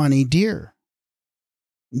sake is money dear.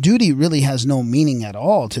 Duty really has no meaning at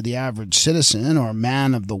all to the average citizen or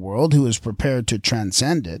man of the world who is prepared to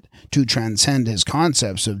transcend it, to transcend his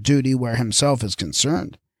concepts of duty where himself is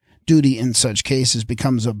concerned. Duty in such cases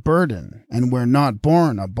becomes a burden, and where not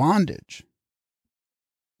born, a bondage.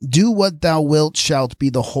 Do what thou wilt shalt be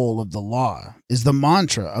the whole of the law, is the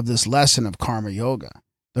mantra of this lesson of Karma Yoga.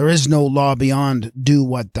 There is no law beyond do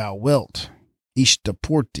what thou wilt.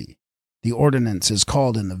 Ishtapurti, the ordinance is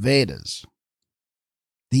called in the Vedas.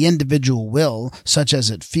 The individual will, such as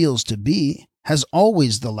it feels to be, has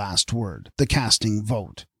always the last word, the casting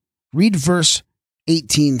vote. Read verse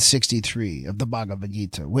 1863 of the Bhagavad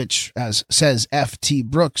Gita, which, as says F.T.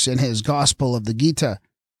 Brooks in his Gospel of the Gita,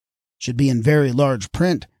 should be in very large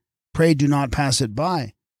print. Pray do not pass it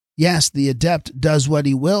by. Yes, the adept does what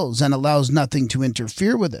he wills and allows nothing to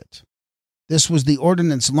interfere with it. This was the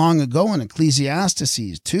ordinance long ago in Ecclesiastes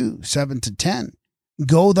 2:7-10.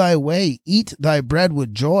 Go thy way, eat thy bread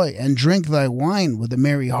with joy, and drink thy wine with a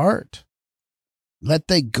merry heart. Let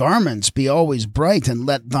thy garments be always bright, and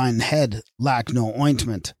let thine head lack no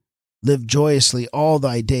ointment. Live joyously all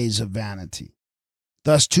thy days of vanity.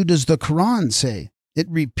 Thus too does the Quran say. It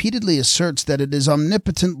repeatedly asserts that it is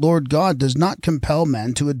omnipotent Lord God does not compel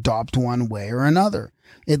men to adopt one way or another.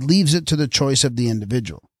 It leaves it to the choice of the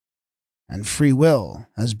individual. And free will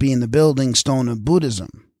has been the building stone of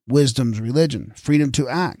Buddhism, wisdom's religion, freedom to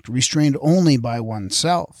act, restrained only by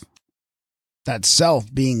oneself. That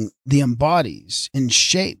self being the embodies,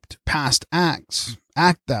 enshaped, past acts.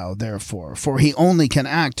 Act thou, therefore, for he only can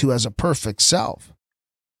act who has a perfect self.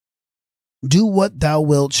 Do what thou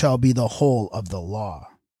wilt shall be the whole of the law.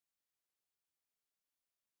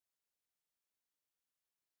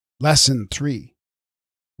 Lesson 3.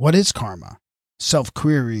 What is karma?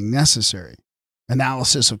 Self-querying necessary.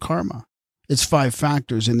 Analysis of karma. Its 5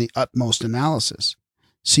 factors in the utmost analysis.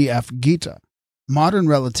 Cf. Gita. Modern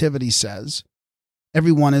relativity says,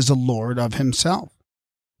 everyone is a lord of himself.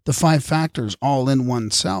 The 5 factors all in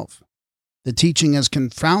oneself. The teaching is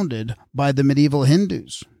confounded by the medieval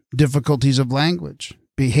Hindus. Difficulties of language,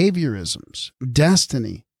 behaviorisms,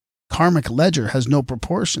 destiny. Karmic ledger has no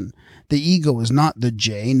proportion. The ego is not the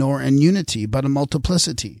J nor in unity, but a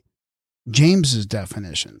multiplicity. James's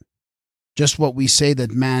definition. Just what we say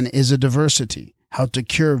that man is a diversity. How to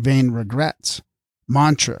cure vain regrets.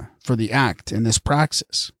 Mantra for the act in this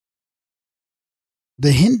praxis.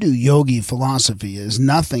 The Hindu yogi philosophy is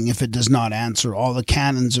nothing if it does not answer all the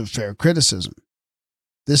canons of fair criticism.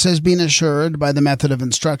 This has been assured by the method of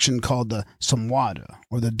instruction called the samvada,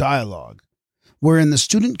 or the dialogue, wherein the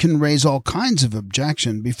student can raise all kinds of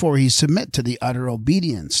objection before he submit to the utter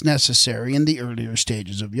obedience necessary in the earlier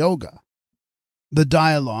stages of yoga. The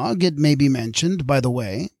dialogue, it may be mentioned, by the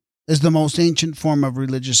way, is the most ancient form of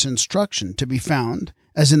religious instruction to be found,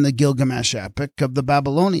 as in the Gilgamesh epic of the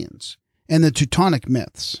Babylonians, in the Teutonic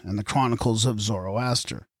myths and the chronicles of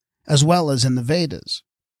Zoroaster, as well as in the Vedas.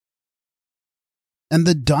 And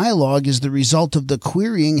the dialogue is the result of the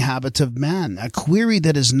querying habit of man, a query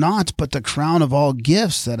that is not but the crown of all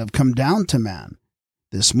gifts that have come down to man.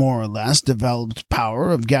 This more or less developed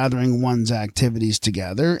power of gathering one's activities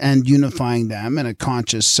together and unifying them in a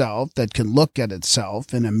conscious self that can look at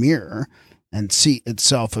itself in a mirror and see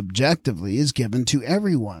itself objectively is given to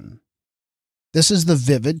everyone. This is the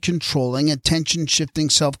vivid, controlling, attention-shifting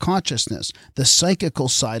self-consciousness, the psychical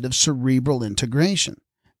side of cerebral integration.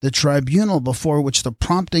 The tribunal before which the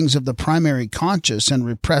promptings of the primary conscious and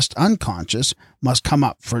repressed unconscious must come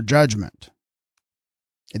up for judgment.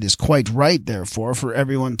 It is quite right, therefore, for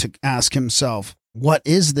everyone to ask himself, what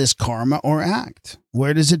is this karma or act?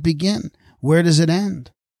 Where does it begin? Where does it end?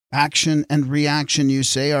 Action and reaction, you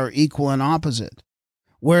say, are equal and opposite.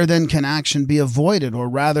 Where then can action be avoided, or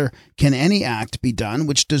rather, can any act be done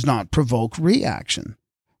which does not provoke reaction?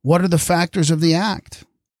 What are the factors of the act?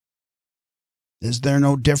 Is there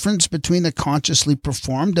no difference between the consciously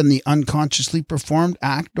performed and the unconsciously performed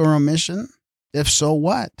act or omission? If so,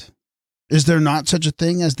 what? Is there not such a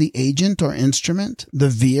thing as the agent or instrument, the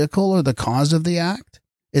vehicle or the cause of the act,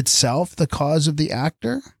 itself the cause of the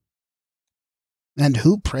actor? And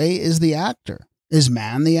who, pray, is the actor? Is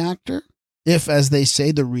man the actor? If, as they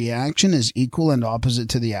say, the reaction is equal and opposite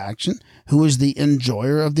to the action, who is the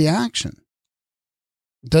enjoyer of the action?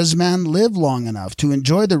 Does man live long enough to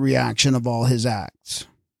enjoy the reaction of all his acts?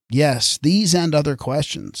 Yes, these and other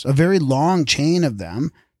questions, a very long chain of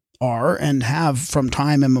them, are and have from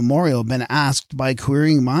time immemorial been asked by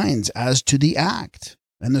querying minds as to the act,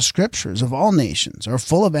 and the scriptures of all nations are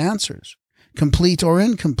full of answers, complete or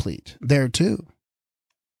incomplete, thereto.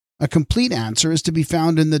 A complete answer is to be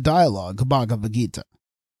found in the dialogue Bhagavad Gita.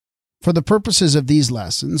 For the purposes of these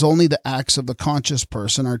lessons, only the acts of the conscious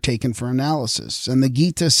person are taken for analysis, and the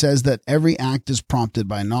Gita says that every act is prompted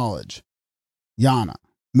by knowledge. Jnana,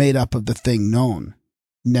 made up of the thing known,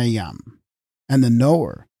 Nayam, and the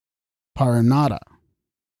knower, Paranada.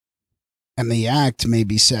 And the act may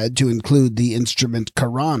be said to include the instrument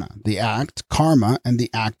karana, the act, karma, and the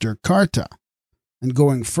actor karta. And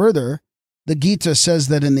going further, the Gita says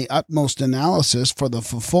that in the utmost analysis for the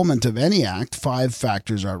fulfillment of any act, 5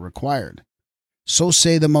 factors are required. So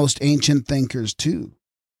say the most ancient thinkers too.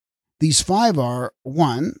 These 5 are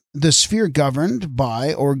 1. The sphere governed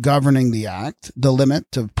by or governing the act, the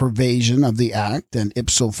limit of pervasion of the act and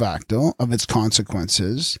ipso facto of its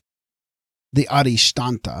consequences, the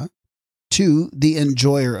adhisthanta. 2. The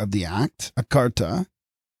enjoyer of the act, akarta,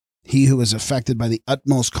 he who is affected by the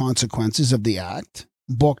utmost consequences of the act,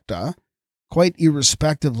 bhokta, quite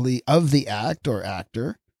irrespectively of the act or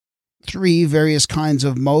actor. 3. Various kinds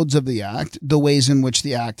of modes of the act, the ways in which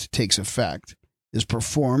the act takes effect, is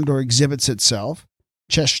performed or exhibits itself,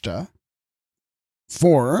 cheshta.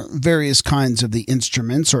 4. Various kinds of the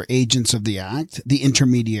instruments or agents of the act, the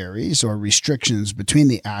intermediaries or restrictions between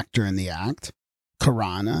the actor and the act,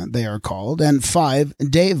 karana, they are called. And 5.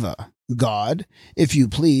 Deva, God, if you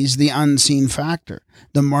please, the unseen factor,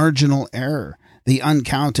 the marginal error, the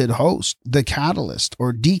uncounted host, the catalyst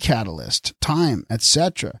or decatalyst, time,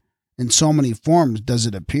 etc. In so many forms does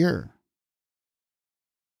it appear.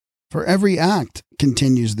 For every act,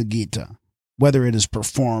 continues the Gita, whether it is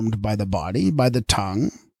performed by the body, by the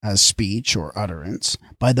tongue, as speech or utterance,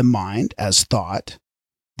 by the mind, as thought,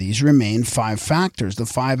 these remain 5 factors, the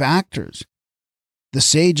 5 actors. The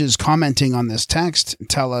sages commenting on this text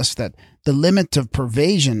tell us that the limit of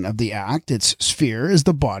pervasion of the act, its sphere, is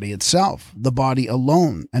the body itself, the body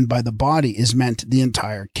alone, and by the body is meant the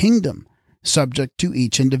entire kingdom, subject to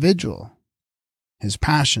each individual. His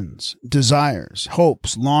passions, desires,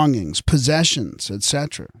 hopes, longings, possessions,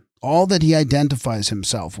 etc., all that he identifies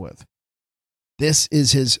himself with. This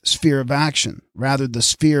is his sphere of action, rather the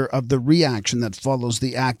sphere of the reaction that follows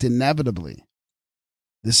the act inevitably.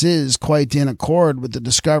 This is quite in accord with the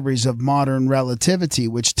discoveries of modern relativity,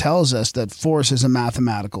 which tells us that force is a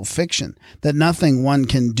mathematical fiction, that nothing one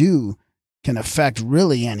can do can affect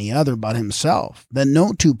really any other but himself, that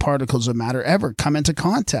no 2 particles of matter ever come into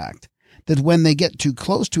contact, that when they get too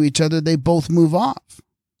close to each other, they both move off.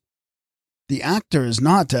 The actor is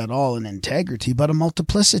not at all an integrity, but a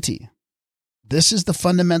multiplicity. This is the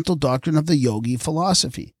fundamental doctrine of the yogi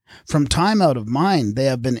philosophy. From time out of mind, they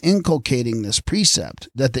have been inculcating this precept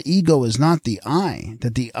that the ego is not the I,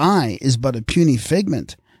 that the I is but a puny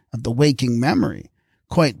figment of the waking memory,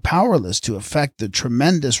 quite powerless to affect the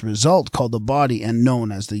tremendous result called the body and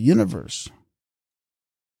known as the universe.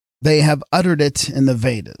 They have uttered it in the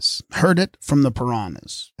Vedas, heard it from the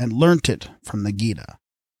Puranas, and learnt it from the Gita.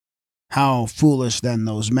 How foolish then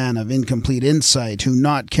those men of incomplete insight who,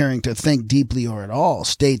 not caring to think deeply or at all,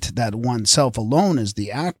 state that oneself alone is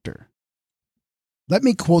the actor. Let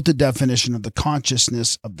me quote the definition of the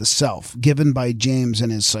consciousness of the self given by James in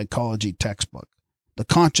his psychology textbook. The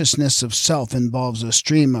consciousness of self involves a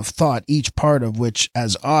stream of thought, each part of which,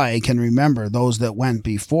 as I, can remember those that went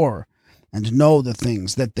before, and know the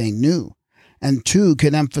things that they knew, and 2,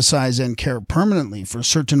 can emphasize and care permanently for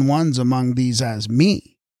certain ones among these as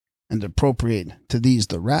me, and appropriate to these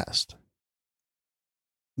the rest.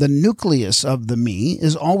 The nucleus of the me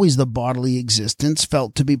is always the bodily existence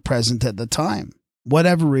felt to be present at the time.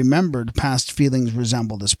 Whatever remembered past feelings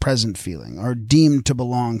resemble this present feeling, are deemed to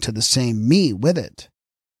belong to the same me with it.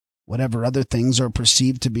 Whatever other things are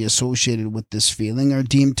perceived to be associated with this feeling are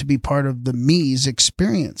deemed to be part of the me's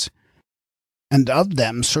experience, and of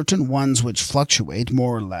them certain ones which fluctuate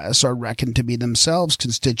more or less are reckoned to be themselves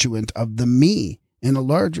constituent of the me in a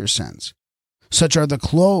larger sense. Such are the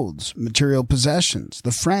clothes, material possessions,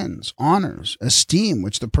 the friends, honors, esteem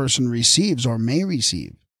which the person receives or may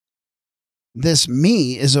receive. This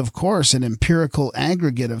me is, of course, an empirical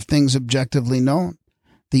aggregate of things objectively known.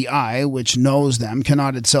 The I, which knows them,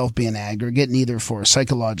 cannot itself be an aggregate, neither for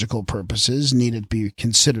psychological purposes need it be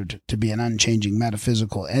considered to be an unchanging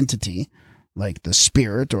metaphysical entity, like the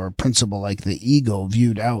spirit or principle like the ego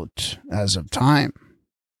viewed out as of time.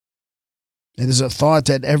 It is a thought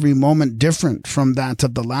at every moment different from that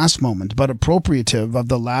of the last moment, but appropriative of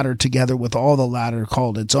the latter together with all the latter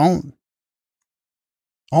called its own.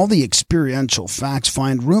 All the experiential facts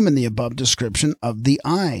find room in the above description of the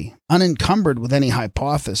I, unencumbered with any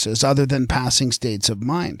hypothesis other than passing states of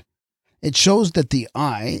mind. It shows that the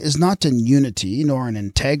I is not in unity nor in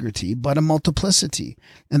integrity, but a multiplicity,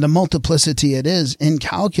 and a multiplicity it is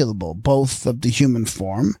incalculable, both of the human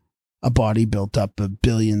form, a body built up of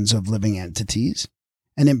billions of living entities,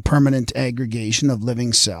 an impermanent aggregation of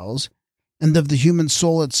living cells, and of the human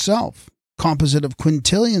soul itself, composite of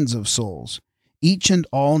quintillions of souls, each and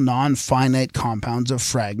all non-finite compounds of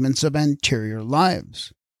fragments of anterior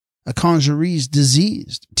lives. a congeries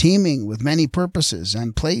diseased, teeming with many purposes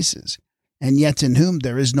and places, and yet in whom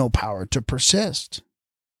there is no power to persist.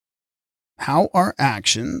 How are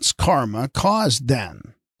actions, karma, caused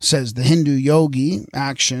then? Says the Hindu yogi,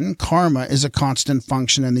 action, karma is a constant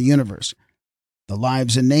function in the universe. The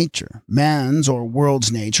lives in nature, man's or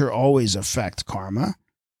world's nature, always affect karma,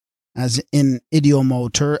 as in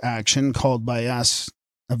ideomotor action called by us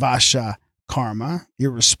avasha karma,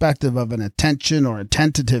 irrespective of an attention or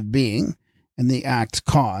attentive being, and the act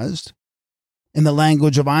caused. In the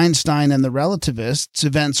language of Einstein and the relativists,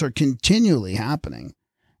 events are continually happening.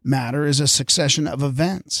 Matter is a succession of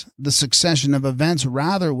events. The succession of events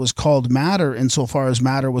rather was called matter insofar as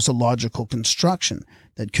matter was a logical construction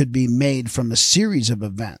that could be made from a series of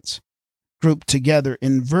events, grouped together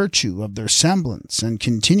in virtue of their semblance and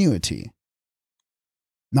continuity.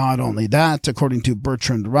 Not only that, according to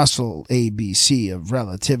Bertrand Russell, ABC of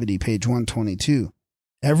Relativity, page 122,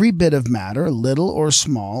 every bit of matter, little or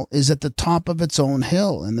small, is at the top of its own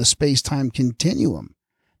hill in the space-time continuum.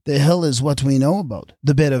 The hill is what we know about.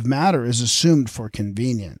 The bit of matter is assumed for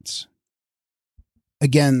convenience.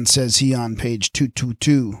 Again, says he on page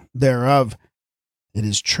 222, thereof, it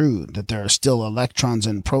is true that there are still electrons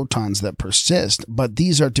and protons that persist, but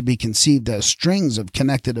these are to be conceived as strings of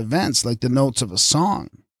connected events like the notes of a song.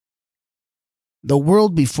 The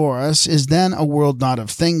world before us is then a world not of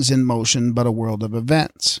things in motion, but a world of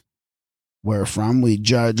events, wherefrom we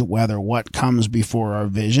judge whether what comes before our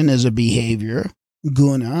vision is a behavior,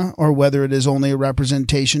 guna, or whether it is only a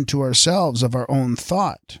representation to ourselves of our own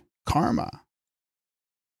thought, karma.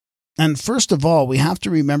 And first of all, we have to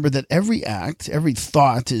remember that every act, every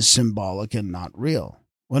thought is symbolic and not real.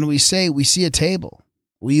 When we say we see a table,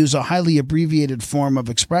 we use a highly abbreviated form of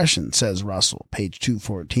expression, says Russell, page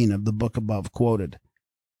 214 of the book above quoted,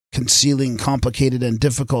 concealing complicated and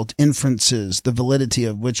difficult inferences, the validity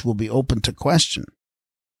of which will be open to question.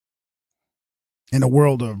 In a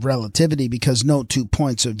world of relativity, because no two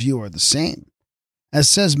points of view are the same. As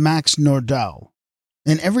says Max Nordau,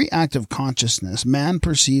 in every act of consciousness, man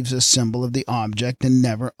perceives a symbol of the object and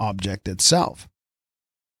never object itself.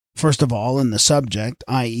 First of all, in the subject,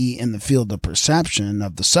 i.e. in the field of perception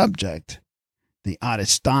of the subject, the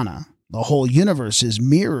adhisthana, the whole universe is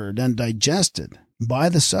mirrored and digested by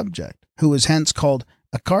the subject, who is hence called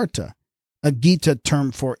akarta, a Gita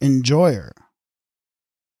term for enjoyer.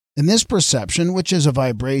 In this perception, which is a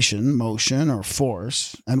vibration, motion, or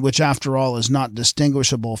force, and which after all is not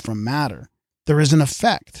distinguishable from matter, there is an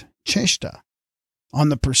effect, cheshta, on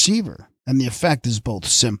the perceiver, and the effect is both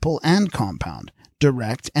simple and compound,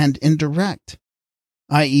 direct and indirect,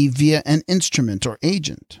 i.e. via an instrument or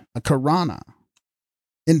agent, a karana.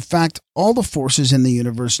 In fact, all the forces in the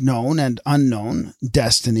universe, known and unknown,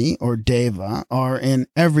 destiny or deva, are in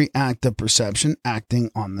every act of perception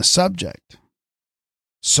acting on the subject.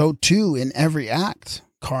 So too, in every act,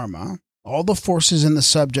 karma, all the forces in the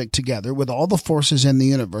subject together with all the forces in the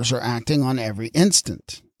universe are acting on every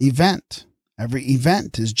instant, event. Every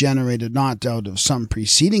event is generated not out of some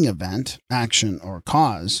preceding event, action or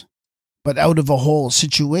cause, but out of a whole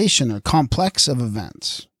situation or complex of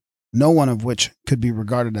events, no one of which could be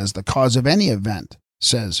regarded as the cause of any event,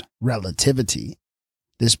 says Relativity,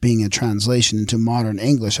 this being a translation into modern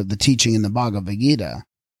English of the teaching in the Bhagavad Gita,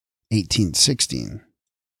 1816.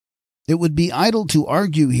 It would be idle to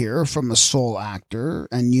argue here from a sole actor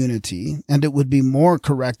and unity, and it would be more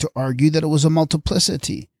correct to argue that it was a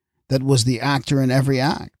multiplicity, that was the actor in every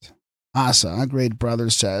act. Asa, great brother,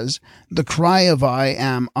 says, the cry of I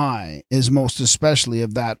am I is most especially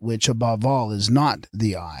of that which above all is not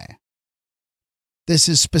the I. This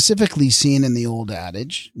is specifically seen in the old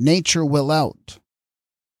adage, nature will out.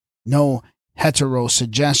 No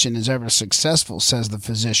heterosuggestion is ever successful, says the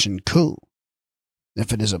physician Ku.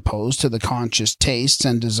 If it is opposed to the conscious tastes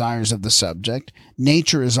and desires of the subject,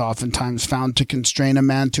 nature is oftentimes found to constrain a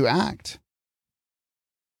man to act.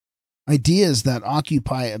 Ideas that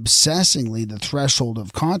occupy obsessingly the threshold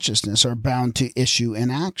of consciousness are bound to issue in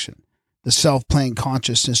action. The self-playing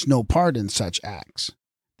consciousness no part in such acts.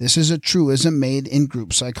 This is a truism made in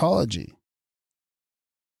group psychology.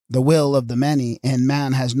 The will of the many, and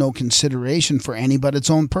man has no consideration for any but its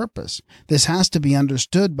own purpose. This has to be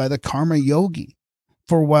understood by the karma yogi.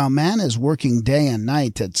 For while man is working day and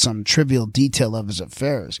night at some trivial detail of his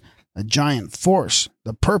affairs, a giant force,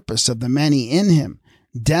 the purpose of the many in him,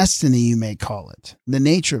 destiny you may call it, the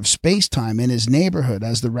nature of space-time in his neighborhood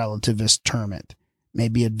as the relativists term it, may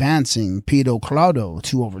be advancing pedo claudo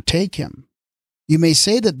to overtake him. You may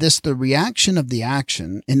say that this the reaction of the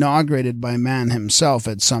action inaugurated by man himself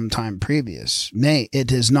at some time previous. Nay,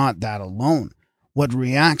 it is not that alone. What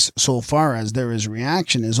reacts so far as there is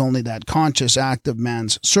reaction is only that conscious act of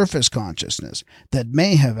man's surface consciousness that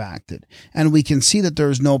may have acted, and we can see that there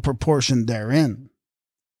is no proportion therein.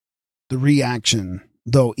 The reaction,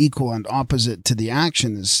 though equal and opposite to the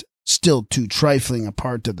action, is still too trifling a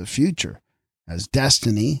part of the future, as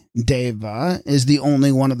destiny, deva, is the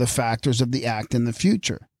only one of the factors of the act in the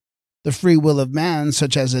future. The free will of man,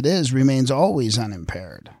 such as it is, remains always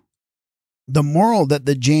unimpaired. The moral that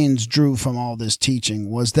the Jains drew from all this teaching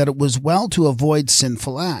was that it was well to avoid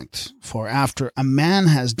sinful acts, for after a man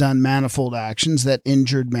has done manifold actions that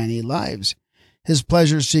injured many lives, his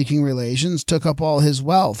pleasure-seeking relations took up all his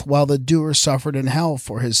wealth, while the doer suffered in hell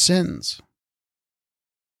for his sins.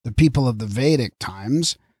 The people of the Vedic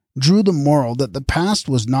times drew the moral that the past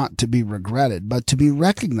was not to be regretted, but to be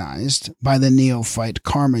recognized by the neophyte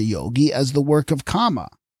karma yogi as the work of kama,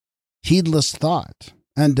 heedless thought,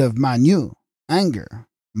 and of manu, anger,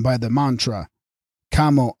 by the mantra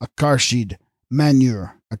kamo akarshid,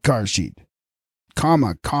 manur akarshid.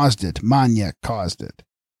 Kama caused it, manya caused it.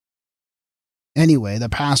 Anyway, the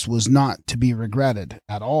past was not to be regretted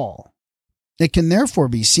at all. It can therefore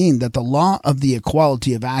be seen that the law of the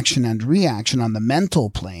equality of action and reaction on the mental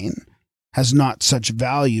plane has not such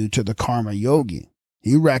value to the karma yogi.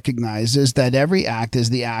 He recognizes that every act is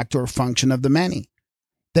the act or function of the many,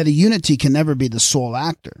 that a unity can never be the sole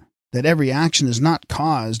actor, that every action is not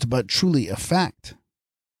caused but truly effect.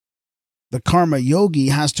 The karma yogi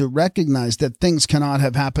has to recognize that things cannot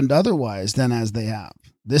have happened otherwise than as they have.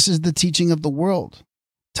 This is the teaching of the world,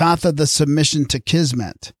 Tatha, the submission to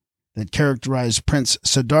kismet, that characterized Prince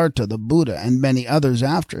Siddhartha, the Buddha, and many others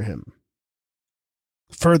after him.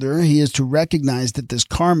 Further, he is to recognize that this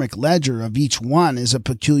karmic ledger of each one is a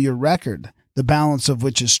peculiar record, the balance of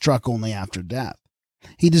which is struck only after death.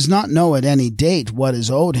 He does not know at any date what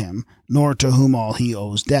is owed him, nor to whom all he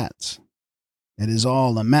owes debts. It is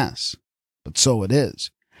all a mess, but so it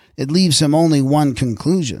is. It leaves him only one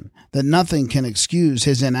conclusion, that nothing can excuse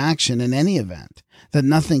his inaction in any event, that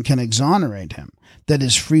nothing can exonerate him, that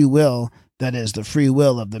his free will, that is, the free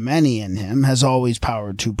will of the many in him, has always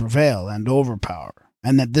power to prevail and overpower,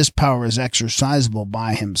 and that this power is exercisable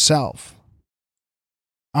by himself,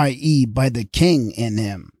 i.e., by the king in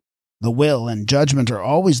him. The will and judgment are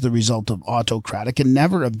always the result of autocratic and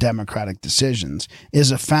never of democratic decisions,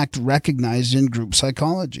 is a fact recognized in group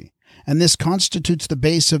psychology, and this constitutes the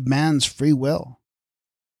base of man's free will.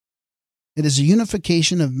 It is a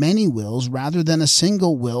unification of many wills rather than a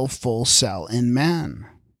single will full cell in man.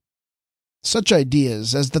 Such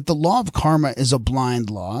ideas as that the law of karma is a blind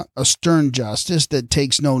law, a stern justice that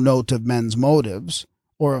takes no note of men's motives,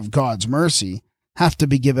 or of God's mercy, have to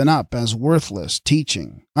be given up as worthless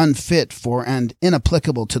teaching, unfit for and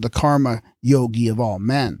inapplicable to the karma yogi of all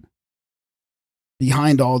men.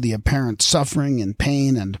 Behind all the apparent suffering and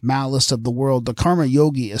pain and malice of the world, the karma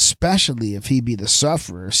yogi, especially if he be the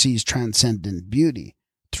sufferer, sees transcendent beauty,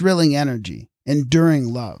 thrilling energy,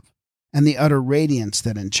 enduring love, and the utter radiance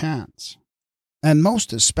that enchants. And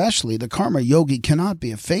most especially, the karma yogi cannot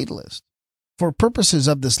be a fatalist. For purposes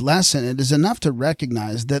of this lesson, it is enough to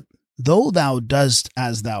recognize that though thou dost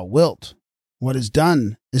as thou wilt, what is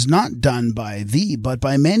done is not done by thee, but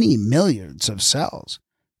by many milliards of cells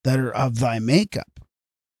that are of thy makeup.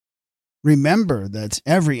 Remember that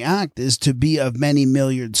every act is to be of many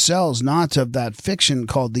milliard cells, not of that fiction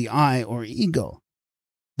called the I or ego.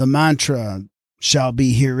 The mantra shall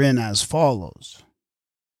be herein as follows.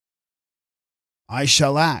 I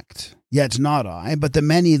shall act, yet not I, but the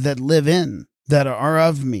many that live in, that are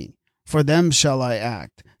of me. For them shall I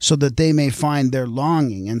act, so that they may find their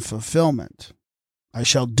longing and fulfillment. I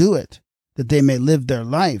shall do it, that they may live their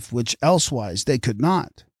life, which elsewise they could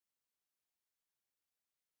not.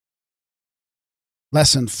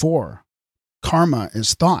 Lesson 4. Karma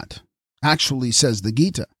is thought. Actually, says the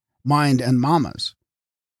Gita, mind and mamas.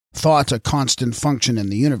 Thought a constant function in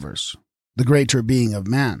the universe, the greater being of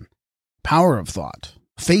man. Power of thought,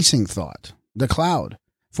 facing thought, the cloud,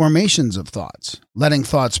 formations of thoughts, letting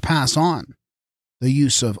thoughts pass on, the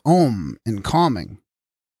use of Om in calming.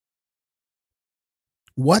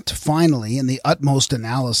 What, finally, in the utmost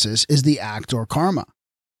analysis, is the act or karma?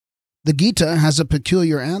 The Gita has a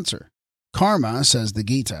peculiar answer. Karma, says the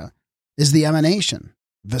Gita, is the emanation,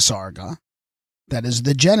 visarga, that is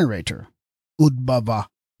the generator, udbhava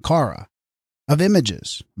kara, of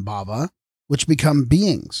images, bhava, which become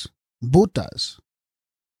beings, bhutas.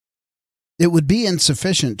 It would be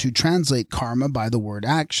insufficient to translate karma by the word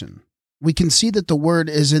action. We can see that the word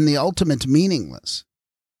is in the ultimate meaningless.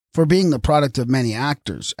 For being the product of many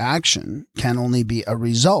actors, action can only be a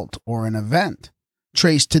result or an event.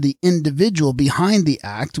 traced to the individual behind the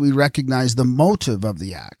act, we recognize the motive of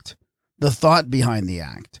the act, the thought behind the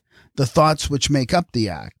act, the thoughts which make up the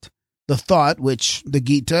act, the thought which the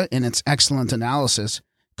Gita, in its excellent analysis,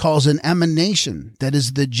 calls an emanation that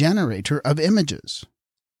is the generator of images.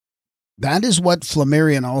 That is what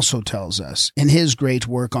Flammarion also tells us in his great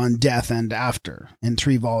work on Death and After in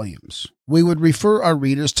 3 volumes. We would refer our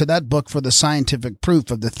readers to that book for the scientific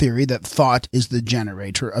proof of the theory that thought is the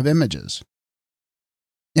generator of images.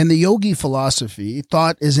 In the yogi philosophy,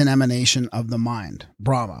 thought is an emanation of the mind,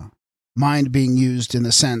 Brahma, mind being used in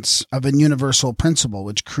the sense of a universal principle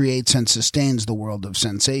which creates and sustains the world of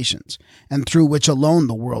sensations, and through which alone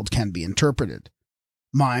the world can be interpreted.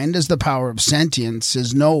 Mind, as the power of sentience,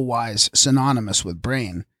 is no wise synonymous with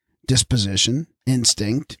brain, disposition,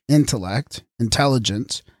 instinct, intellect,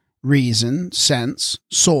 intelligence, reason, sense,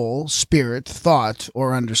 soul, spirit, thought,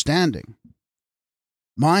 or understanding.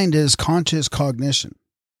 Mind is conscious cognition.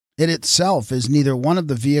 It itself is neither one of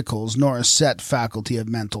the vehicles nor a set faculty of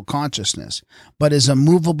mental consciousness, but is a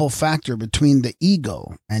movable factor between the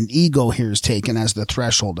ego, and ego here is taken as the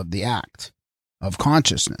threshold of the act, of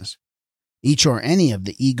consciousness, each or any of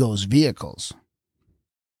the ego's vehicles.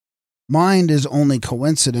 Mind is only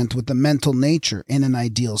coincident with the mental nature in an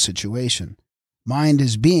ideal situation. Mind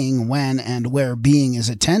is being when and where being is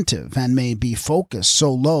attentive and may be focused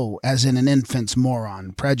so low as in an infant's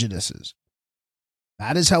moron prejudices.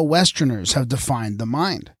 That is how Westerners have defined the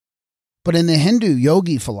mind. But in the Hindu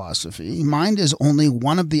yogi philosophy, mind is only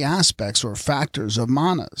one of the aspects or factors of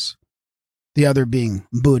manas, the other being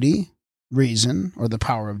buddhi, reason, or the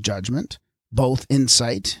power of judgment, both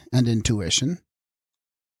insight and intuition,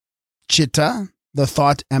 chitta, the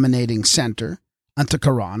thought emanating center,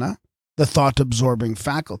 antakarana, the thought-absorbing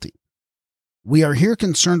faculty. We are here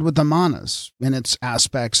concerned with the manas in its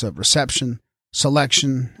aspects of reception,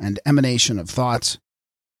 selection, and emanation of thoughts.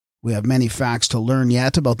 We have many facts to learn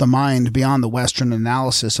yet about the mind beyond the Western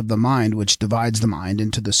analysis of the mind, which divides the mind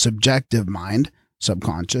into the subjective mind,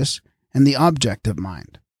 subconscious, and the objective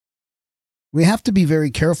mind. We have to be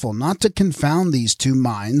very careful not to confound these two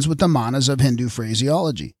minds with the manas of Hindu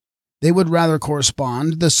phraseology. They would rather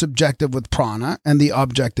correspond the subjective with prana and the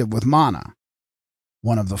objective with mana,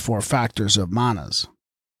 one of the 4 factors of manas.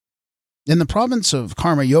 In the province of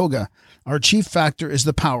Karma Yoga, our chief factor is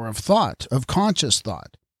the power of thought, of conscious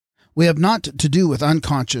thought. We have not to do with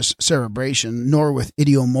unconscious cerebration, nor with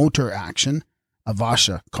ideomotor action,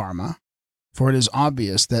 avasha karma, for it is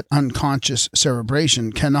obvious that unconscious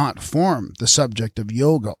cerebration cannot form the subject of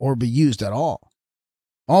yoga or be used at all.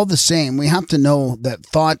 All the same, we have to know that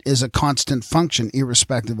thought is a constant function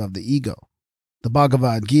irrespective of the ego. The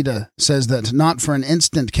Bhagavad Gita says that not for an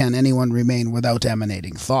instant can anyone remain without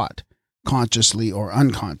emanating thought, consciously or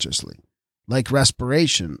unconsciously. Like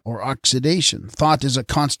respiration or oxidation, thought is a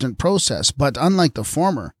constant process, but unlike the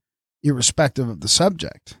former, irrespective of the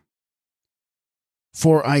subject.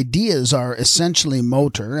 For ideas are essentially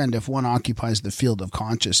motor, and if one occupies the field of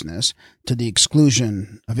consciousness to the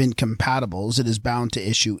exclusion of incompatibles, it is bound to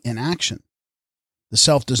issue in action. The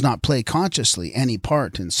self does not play consciously any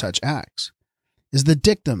part in such acts, is the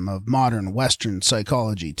dictum of modern Western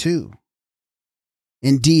psychology too.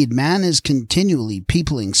 Indeed, man is continually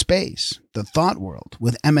peopling space, the thought world,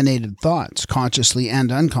 with emanated thoughts, consciously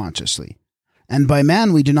and unconsciously. And by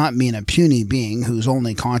man we do not mean a puny being whose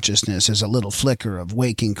only consciousness is a little flicker of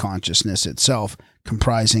waking consciousness itself,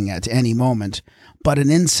 comprising at any moment but an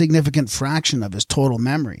insignificant fraction of his total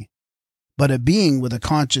memory, but a being with a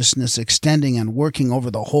consciousness extending and working over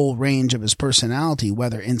the whole range of his personality,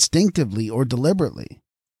 whether instinctively or deliberately.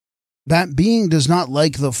 That being does not,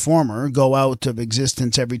 like the former, go out of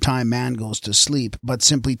existence every time man goes to sleep, but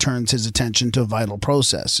simply turns his attention to vital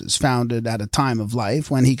processes, founded at a time of life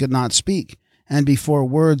when he could not speak, and before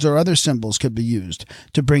words or other symbols could be used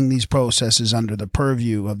to bring these processes under the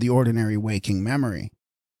purview of the ordinary waking memory.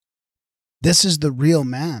 This is the real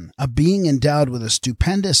man, a being endowed with a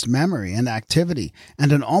stupendous memory and activity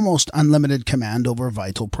and an almost unlimited command over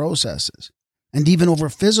vital processes, and even over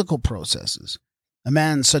physical processes. A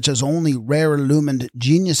man such as only rare illumined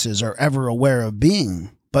geniuses are ever aware of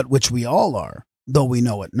being, but which we all are, though we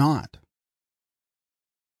know it not.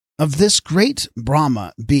 Of this great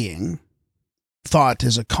Brahma being, thought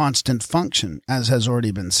is a constant function, as has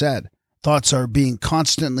already been said. Thoughts are being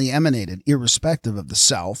constantly emanated, irrespective of the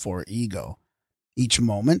self or ego. Each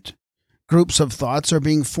moment, groups of thoughts are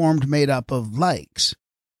being formed made up of likes,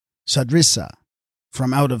 sadrisa,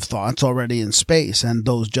 from out of thoughts already in space and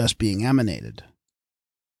those just being emanated.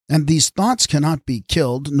 And these thoughts cannot be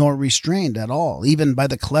killed nor restrained at all, even by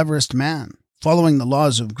the cleverest man. Following the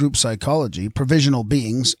laws of group psychology, provisional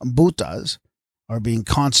beings, bhutas, are being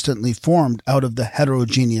constantly formed out of the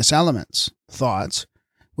heterogeneous elements, thoughts,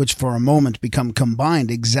 which for a moment become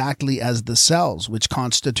combined exactly as the cells which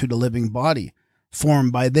constitute a living body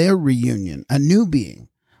form by their reunion a new being,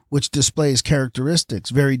 which displays characteristics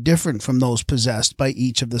very different from those possessed by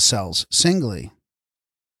each of the cells singly.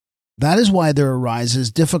 That is why there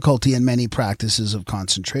arises difficulty in many practices of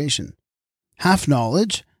concentration.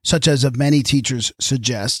 Half-knowledge, such as of many teachers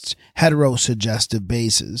suggests heterosuggestive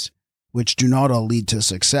bases, which do not all lead to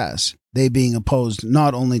success, they being opposed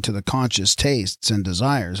not only to the conscious tastes and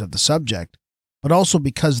desires of the subject, but also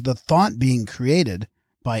because the thought being created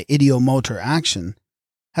by ideomotor action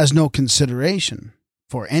has no consideration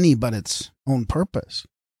for any but its own purpose.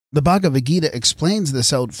 The Bhagavad Gita explains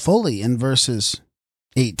this out fully in verses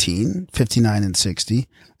 18, 59, and 60,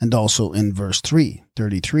 and also in verse 3,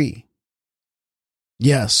 33.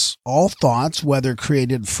 Yes, all thoughts, whether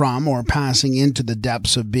created from or passing into the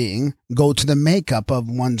depths of being, go to the makeup of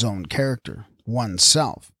one's own character,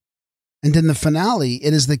 oneself. And in the finale,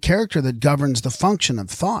 it is the character that governs the function of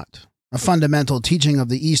thought, a fundamental teaching of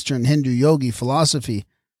the Eastern Hindu yogi philosophy,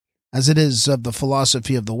 as it is of the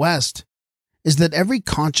philosophy of the West, is that every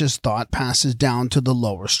conscious thought passes down to the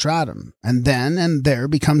lower stratum, and then and there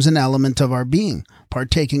becomes an element of our being,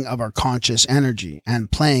 partaking of our conscious energy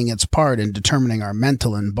and playing its part in determining our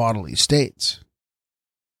mental and bodily states.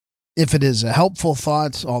 If it is a helpful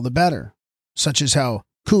thought, all the better, such as how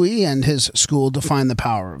Cui and his school define the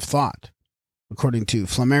power of thought. According to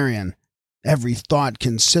Flammarion, every thought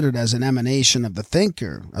considered as an emanation of the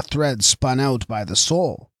thinker, a thread spun out by the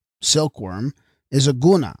soul, silkworm, is a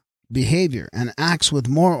guna, behavior, and acts with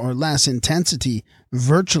more or less intensity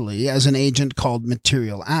virtually as an agent called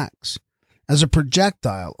material acts, as a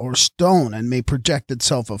projectile or stone, and may project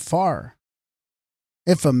itself afar.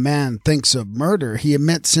 If a man thinks of murder, he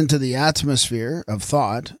emits into the atmosphere of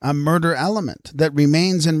thought a murder element that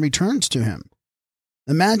remains and returns to him.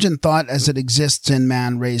 Imagine thought as it exists in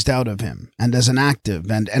man raised out of him, and as an active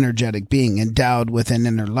and energetic being endowed with an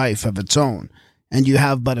inner life of its own, and you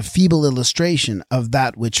have but a feeble illustration of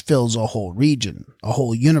that which fills a whole region, a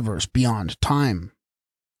whole universe beyond time.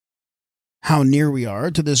 How near we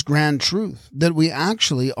are to this grand truth, that we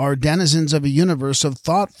actually are denizens of a universe of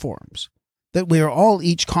thought forms, that we are all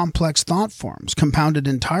each complex thought forms, compounded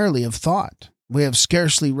entirely of thought, we have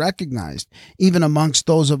scarcely recognized, even amongst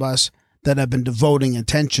those of us that have been devoting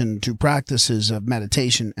attention to practices of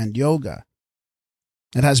meditation and yoga.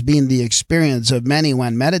 It has been the experience of many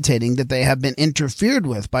when meditating that they have been interfered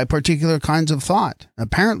with by particular kinds of thought,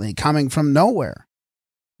 apparently coming from nowhere.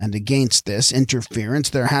 And against this interference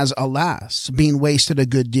there has, alas, been wasted a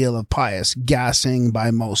good deal of pious gassing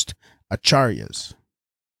by most acharyas.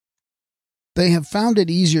 They have found it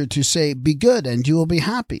easier to say, "Be good and you will be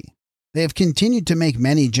happy." They have continued to make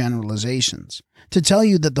many generalizations, to tell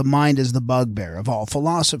you that the mind is the bugbear of all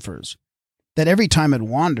philosophers, that every time it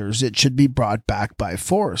wanders it should be brought back by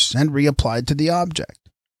force and reapplied to the object.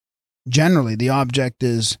 Generally the object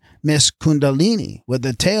is Miss Kundalini with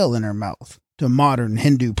a tail in her mouth, to modern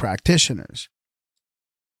Hindu practitioners.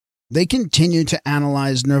 They continue to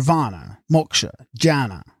analyze nirvana, moksha,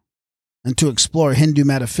 jhana, and to explore Hindu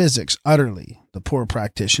metaphysics utterly. The poor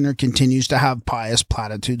practitioner continues to have pious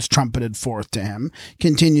platitudes trumpeted forth to him,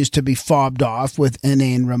 continues to be fobbed off with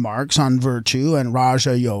inane remarks on virtue and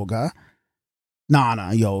Raja Yoga,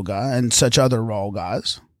 Jnana Yoga, and such other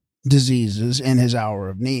rogas, diseases in his hour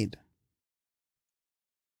of need.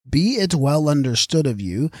 Be it well understood of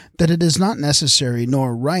you that it is not necessary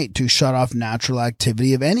nor right to shut off natural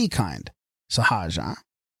activity of any kind, sahaja.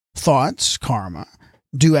 Thoughts, karma,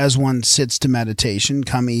 do as one sits to meditation,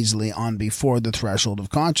 come easily on before the threshold of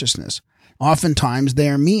consciousness. Oftentimes they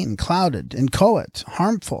are mean, clouded, inchoate,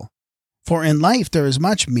 harmful. For in life there is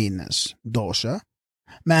much meanness, dosha.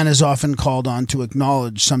 Man is often called on to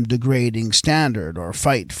acknowledge some degrading standard or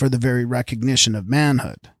fight for the very recognition of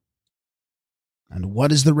manhood. And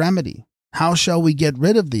what is the remedy? How shall we get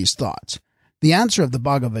rid of these thoughts? The answer of the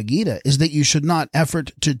Bhagavad Gita is that you should not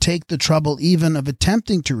effort to take the trouble even of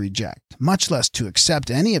attempting to reject, much less to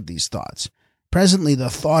accept any of these thoughts. Presently the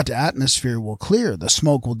thought atmosphere will clear, the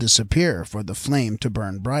smoke will disappear, for the flame to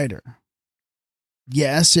burn brighter.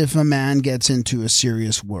 Yes, if a man gets into a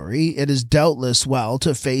serious worry, it is doubtless well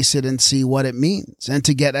to face it and see what it means, and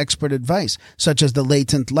to get expert advice, such as the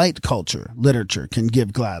latent light culture literature can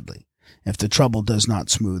give gladly, if the trouble does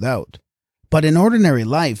not smooth out. But in ordinary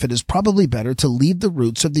life, it is probably better to leave the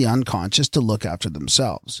roots of the unconscious to look after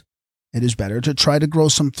themselves. It is better to try to grow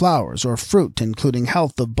some flowers or fruit, including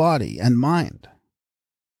health of body and mind.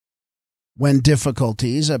 When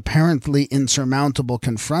difficulties apparently insurmountable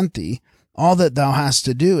confront thee, All that thou hast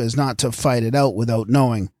to do is not to fight it out without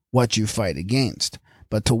knowing what you fight against,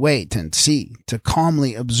 but to wait and see, to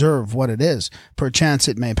calmly observe what it is. Perchance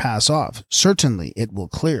it may pass off. Certainly it will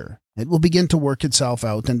clear. It will begin to work itself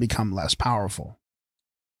out and become less powerful.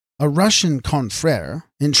 A Russian confrère,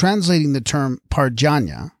 in translating the term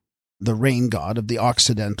Parjanya, the rain god of the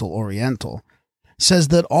Occidental Oriental, says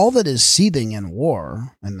that all that is seething in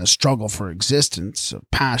war, in the struggle for existence, of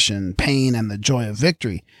passion, pain, and the joy of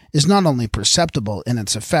victory, is not only perceptible in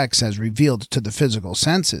its effects as revealed to the physical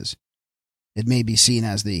senses. It may be seen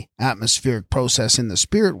as the atmospheric process in the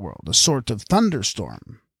spirit world, a sort of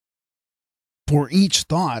thunderstorm. For each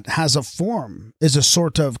thought has a form, is a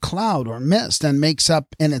sort of cloud or mist, and makes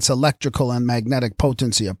up in its electrical and magnetic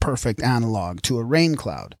potency a perfect analog to a rain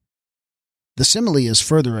cloud. The simile is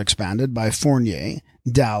further expanded by Fournier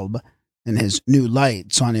d'Albe in his New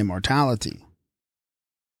Lights on Immortality.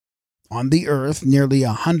 On the earth, nearly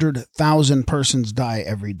 100,000 persons die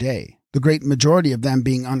every day, the great majority of them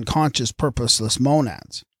being unconscious, purposeless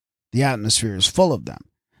monads. The atmosphere is full of them.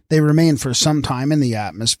 They remain for some time in the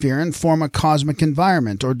atmosphere and form a cosmic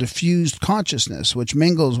environment or diffused consciousness which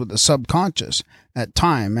mingles with the subconscious at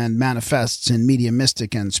time and manifests in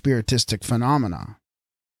mediumistic and spiritistic phenomena.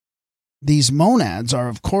 These monads are,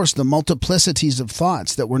 of course, the multiplicities of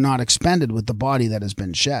thoughts that were not expended with the body that has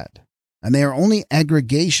been shed, and they are only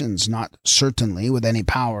aggregations, not certainly with any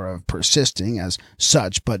power of persisting as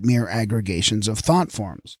such, but mere aggregations of thought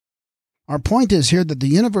forms. Our point is here that the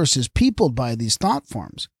universe is peopled by these thought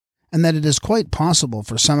forms, and that it is quite possible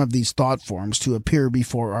for some of these thought forms to appear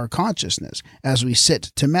before our consciousness as we sit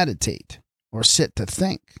to meditate or sit to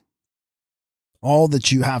think. All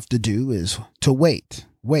that you have to do is to wait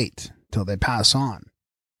till they pass on.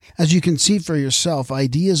 As you can see for yourself,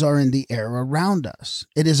 ideas are in the air around us.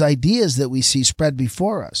 It is ideas that we see spread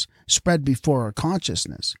before us, spread before our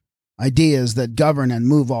consciousness. Ideas that govern and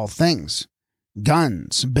move all things.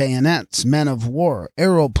 Guns, bayonets, men of war,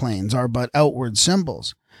 aeroplanes are but outward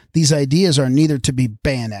symbols. These ideas are neither to be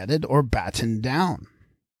bayoneted or battened down.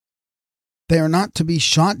 They are not to be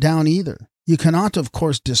shot down either. You cannot, of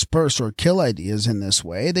course, disperse or kill ideas in this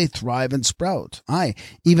way. They thrive and sprout, aye,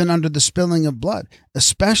 even under the spilling of blood,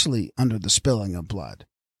 especially under the spilling of blood.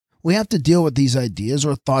 We have to deal with these ideas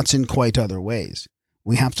or thoughts in quite other ways.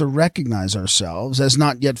 We have to recognize ourselves as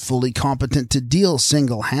not yet fully competent to deal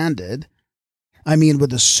single-handed,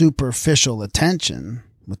 with a superficial attention,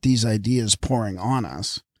 with these ideas pouring on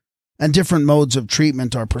us, and different modes of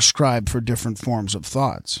treatment are prescribed for different forms of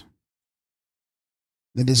thoughts.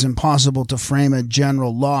 It is impossible to frame a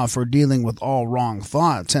general law for dealing with all wrong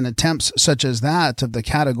thoughts, and attempts such as that of the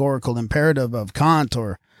categorical imperative of Kant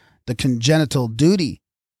or the congenital duty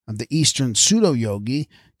of the Eastern pseudo-yogi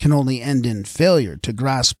can only end in failure to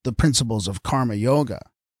grasp the principles of karma yoga.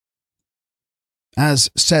 As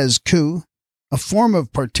says Ku, a form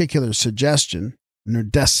of particular suggestion,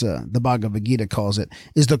 Nirdesa, the Bhagavad Gita calls it,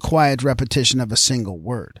 is the quiet repetition of a single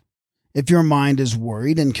word. If your mind is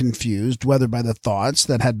worried and confused, whether by the thoughts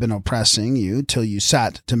that had been oppressing you till you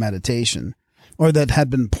sat to meditation, or that had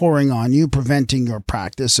been pouring on you, preventing your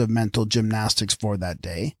practice of mental gymnastics for that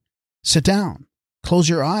day, sit down, close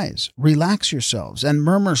your eyes, relax yourselves, and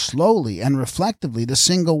murmur slowly and reflectively the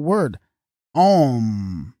single word,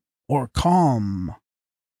 Om, or calm.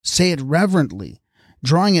 Say it reverently,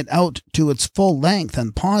 drawing it out to its full length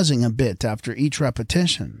and pausing a bit after each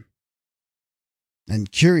repetition.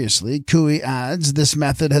 And curiously, Cui adds, this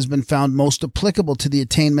method has been found most applicable to the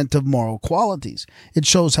attainment of moral qualities. It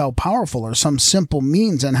shows how powerful are some simple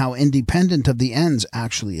means and how independent of the ends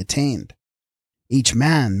actually attained. Each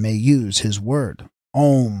man may use his word,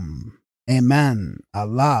 Om, Amen,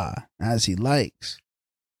 Allah, as he likes.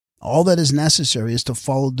 All that is necessary is to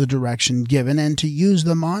follow the direction given and to use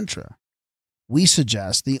the mantra. We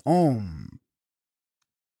suggest the Om.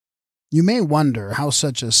 You may wonder how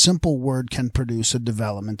such a simple word can produce a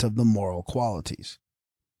development of the moral qualities.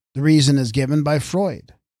 The reason is given by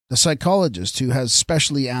Freud, the psychologist who has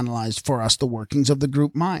specially analyzed for us the workings of the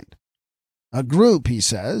group mind. A group, he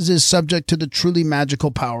says, is subject to the truly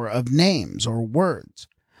magical power of names or words.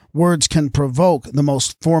 Words can provoke the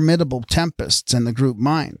most formidable tempests in the group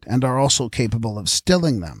mind and are also capable of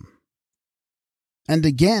stilling them. And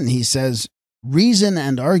again, he says, reason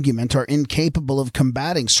and argument are incapable of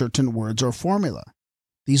combating certain words or formula.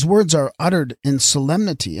 These words are uttered in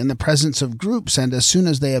solemnity in the presence of groups, and as soon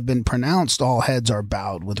as they have been pronounced, all heads are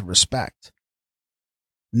bowed with respect.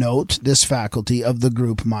 Note this faculty of the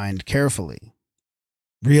group mind carefully.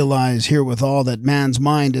 Realize herewithal that man's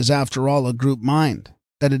mind is after all a group mind,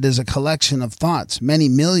 that it is a collection of thoughts, many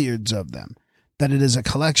milliards of them, that it is a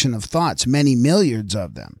collection of thoughts, many milliards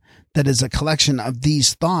of them, that is a collection of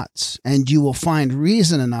these thoughts, and you will find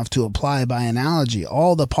reason enough to apply by analogy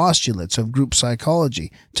all the postulates of group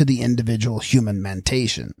psychology to the individual human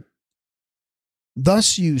mentation.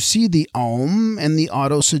 Thus you see the Om and the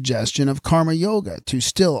auto-suggestion of karma yoga to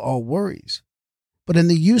still all worries. But in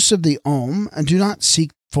the use of the Om, do not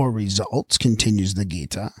seek for results, continues the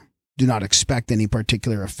Gita. Do not expect any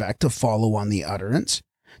particular effect to follow on the utterance.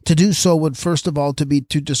 To do so would first of all be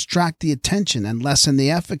to distract the attention and lessen the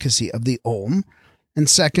efficacy of the Om, and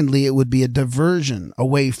secondly it would be a diversion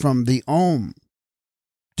away from the Om.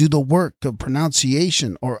 Do the work of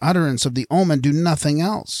pronunciation or utterance of the Om and do nothing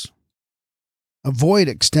else. Avoid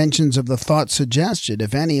extensions of the thought suggested,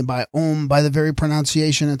 if any, by Om by the very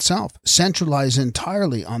pronunciation itself. Centralize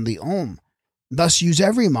entirely on the Om. Thus use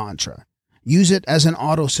every mantra. Use it as an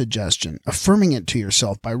auto-suggestion, affirming it to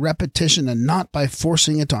yourself by repetition and not by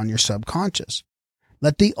forcing it on your subconscious.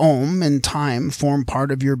 Let the Om in time form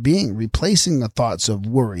part of your being, replacing the thoughts of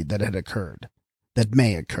worry that had occurred, that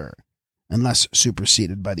may occur, unless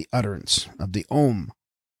superseded by the utterance of the Om.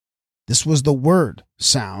 This was the word,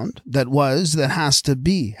 sound, that has to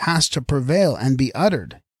be, has to prevail and be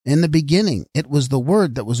uttered. In the beginning, it was the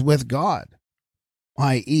word that was with God,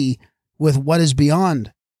 i.e., with what is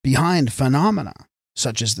behind phenomena,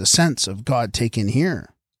 such as the sense of God taken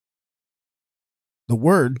here. The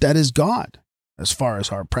word that is God, as far as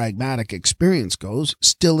our pragmatic experience goes,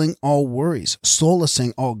 stilling all worries,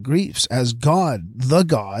 solacing all griefs, as God, the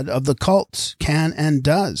God of the cults, can and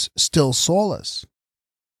does still solace.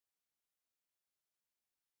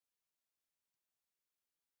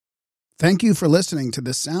 Thank you for listening to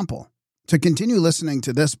this sample. To continue listening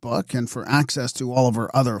to this book and for access to all of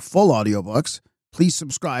our other full audiobooks, please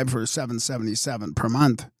subscribe for $7.77 per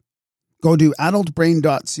month. Go to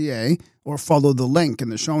adultbrain.ca or follow the link in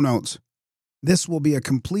the show notes. This will be a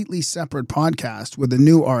completely separate podcast with a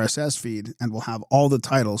new RSS feed and will have all the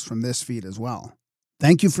titles from this feed as well.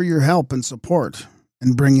 Thank you for your help and support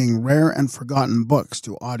in bringing rare and forgotten books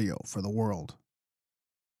to audio for the world.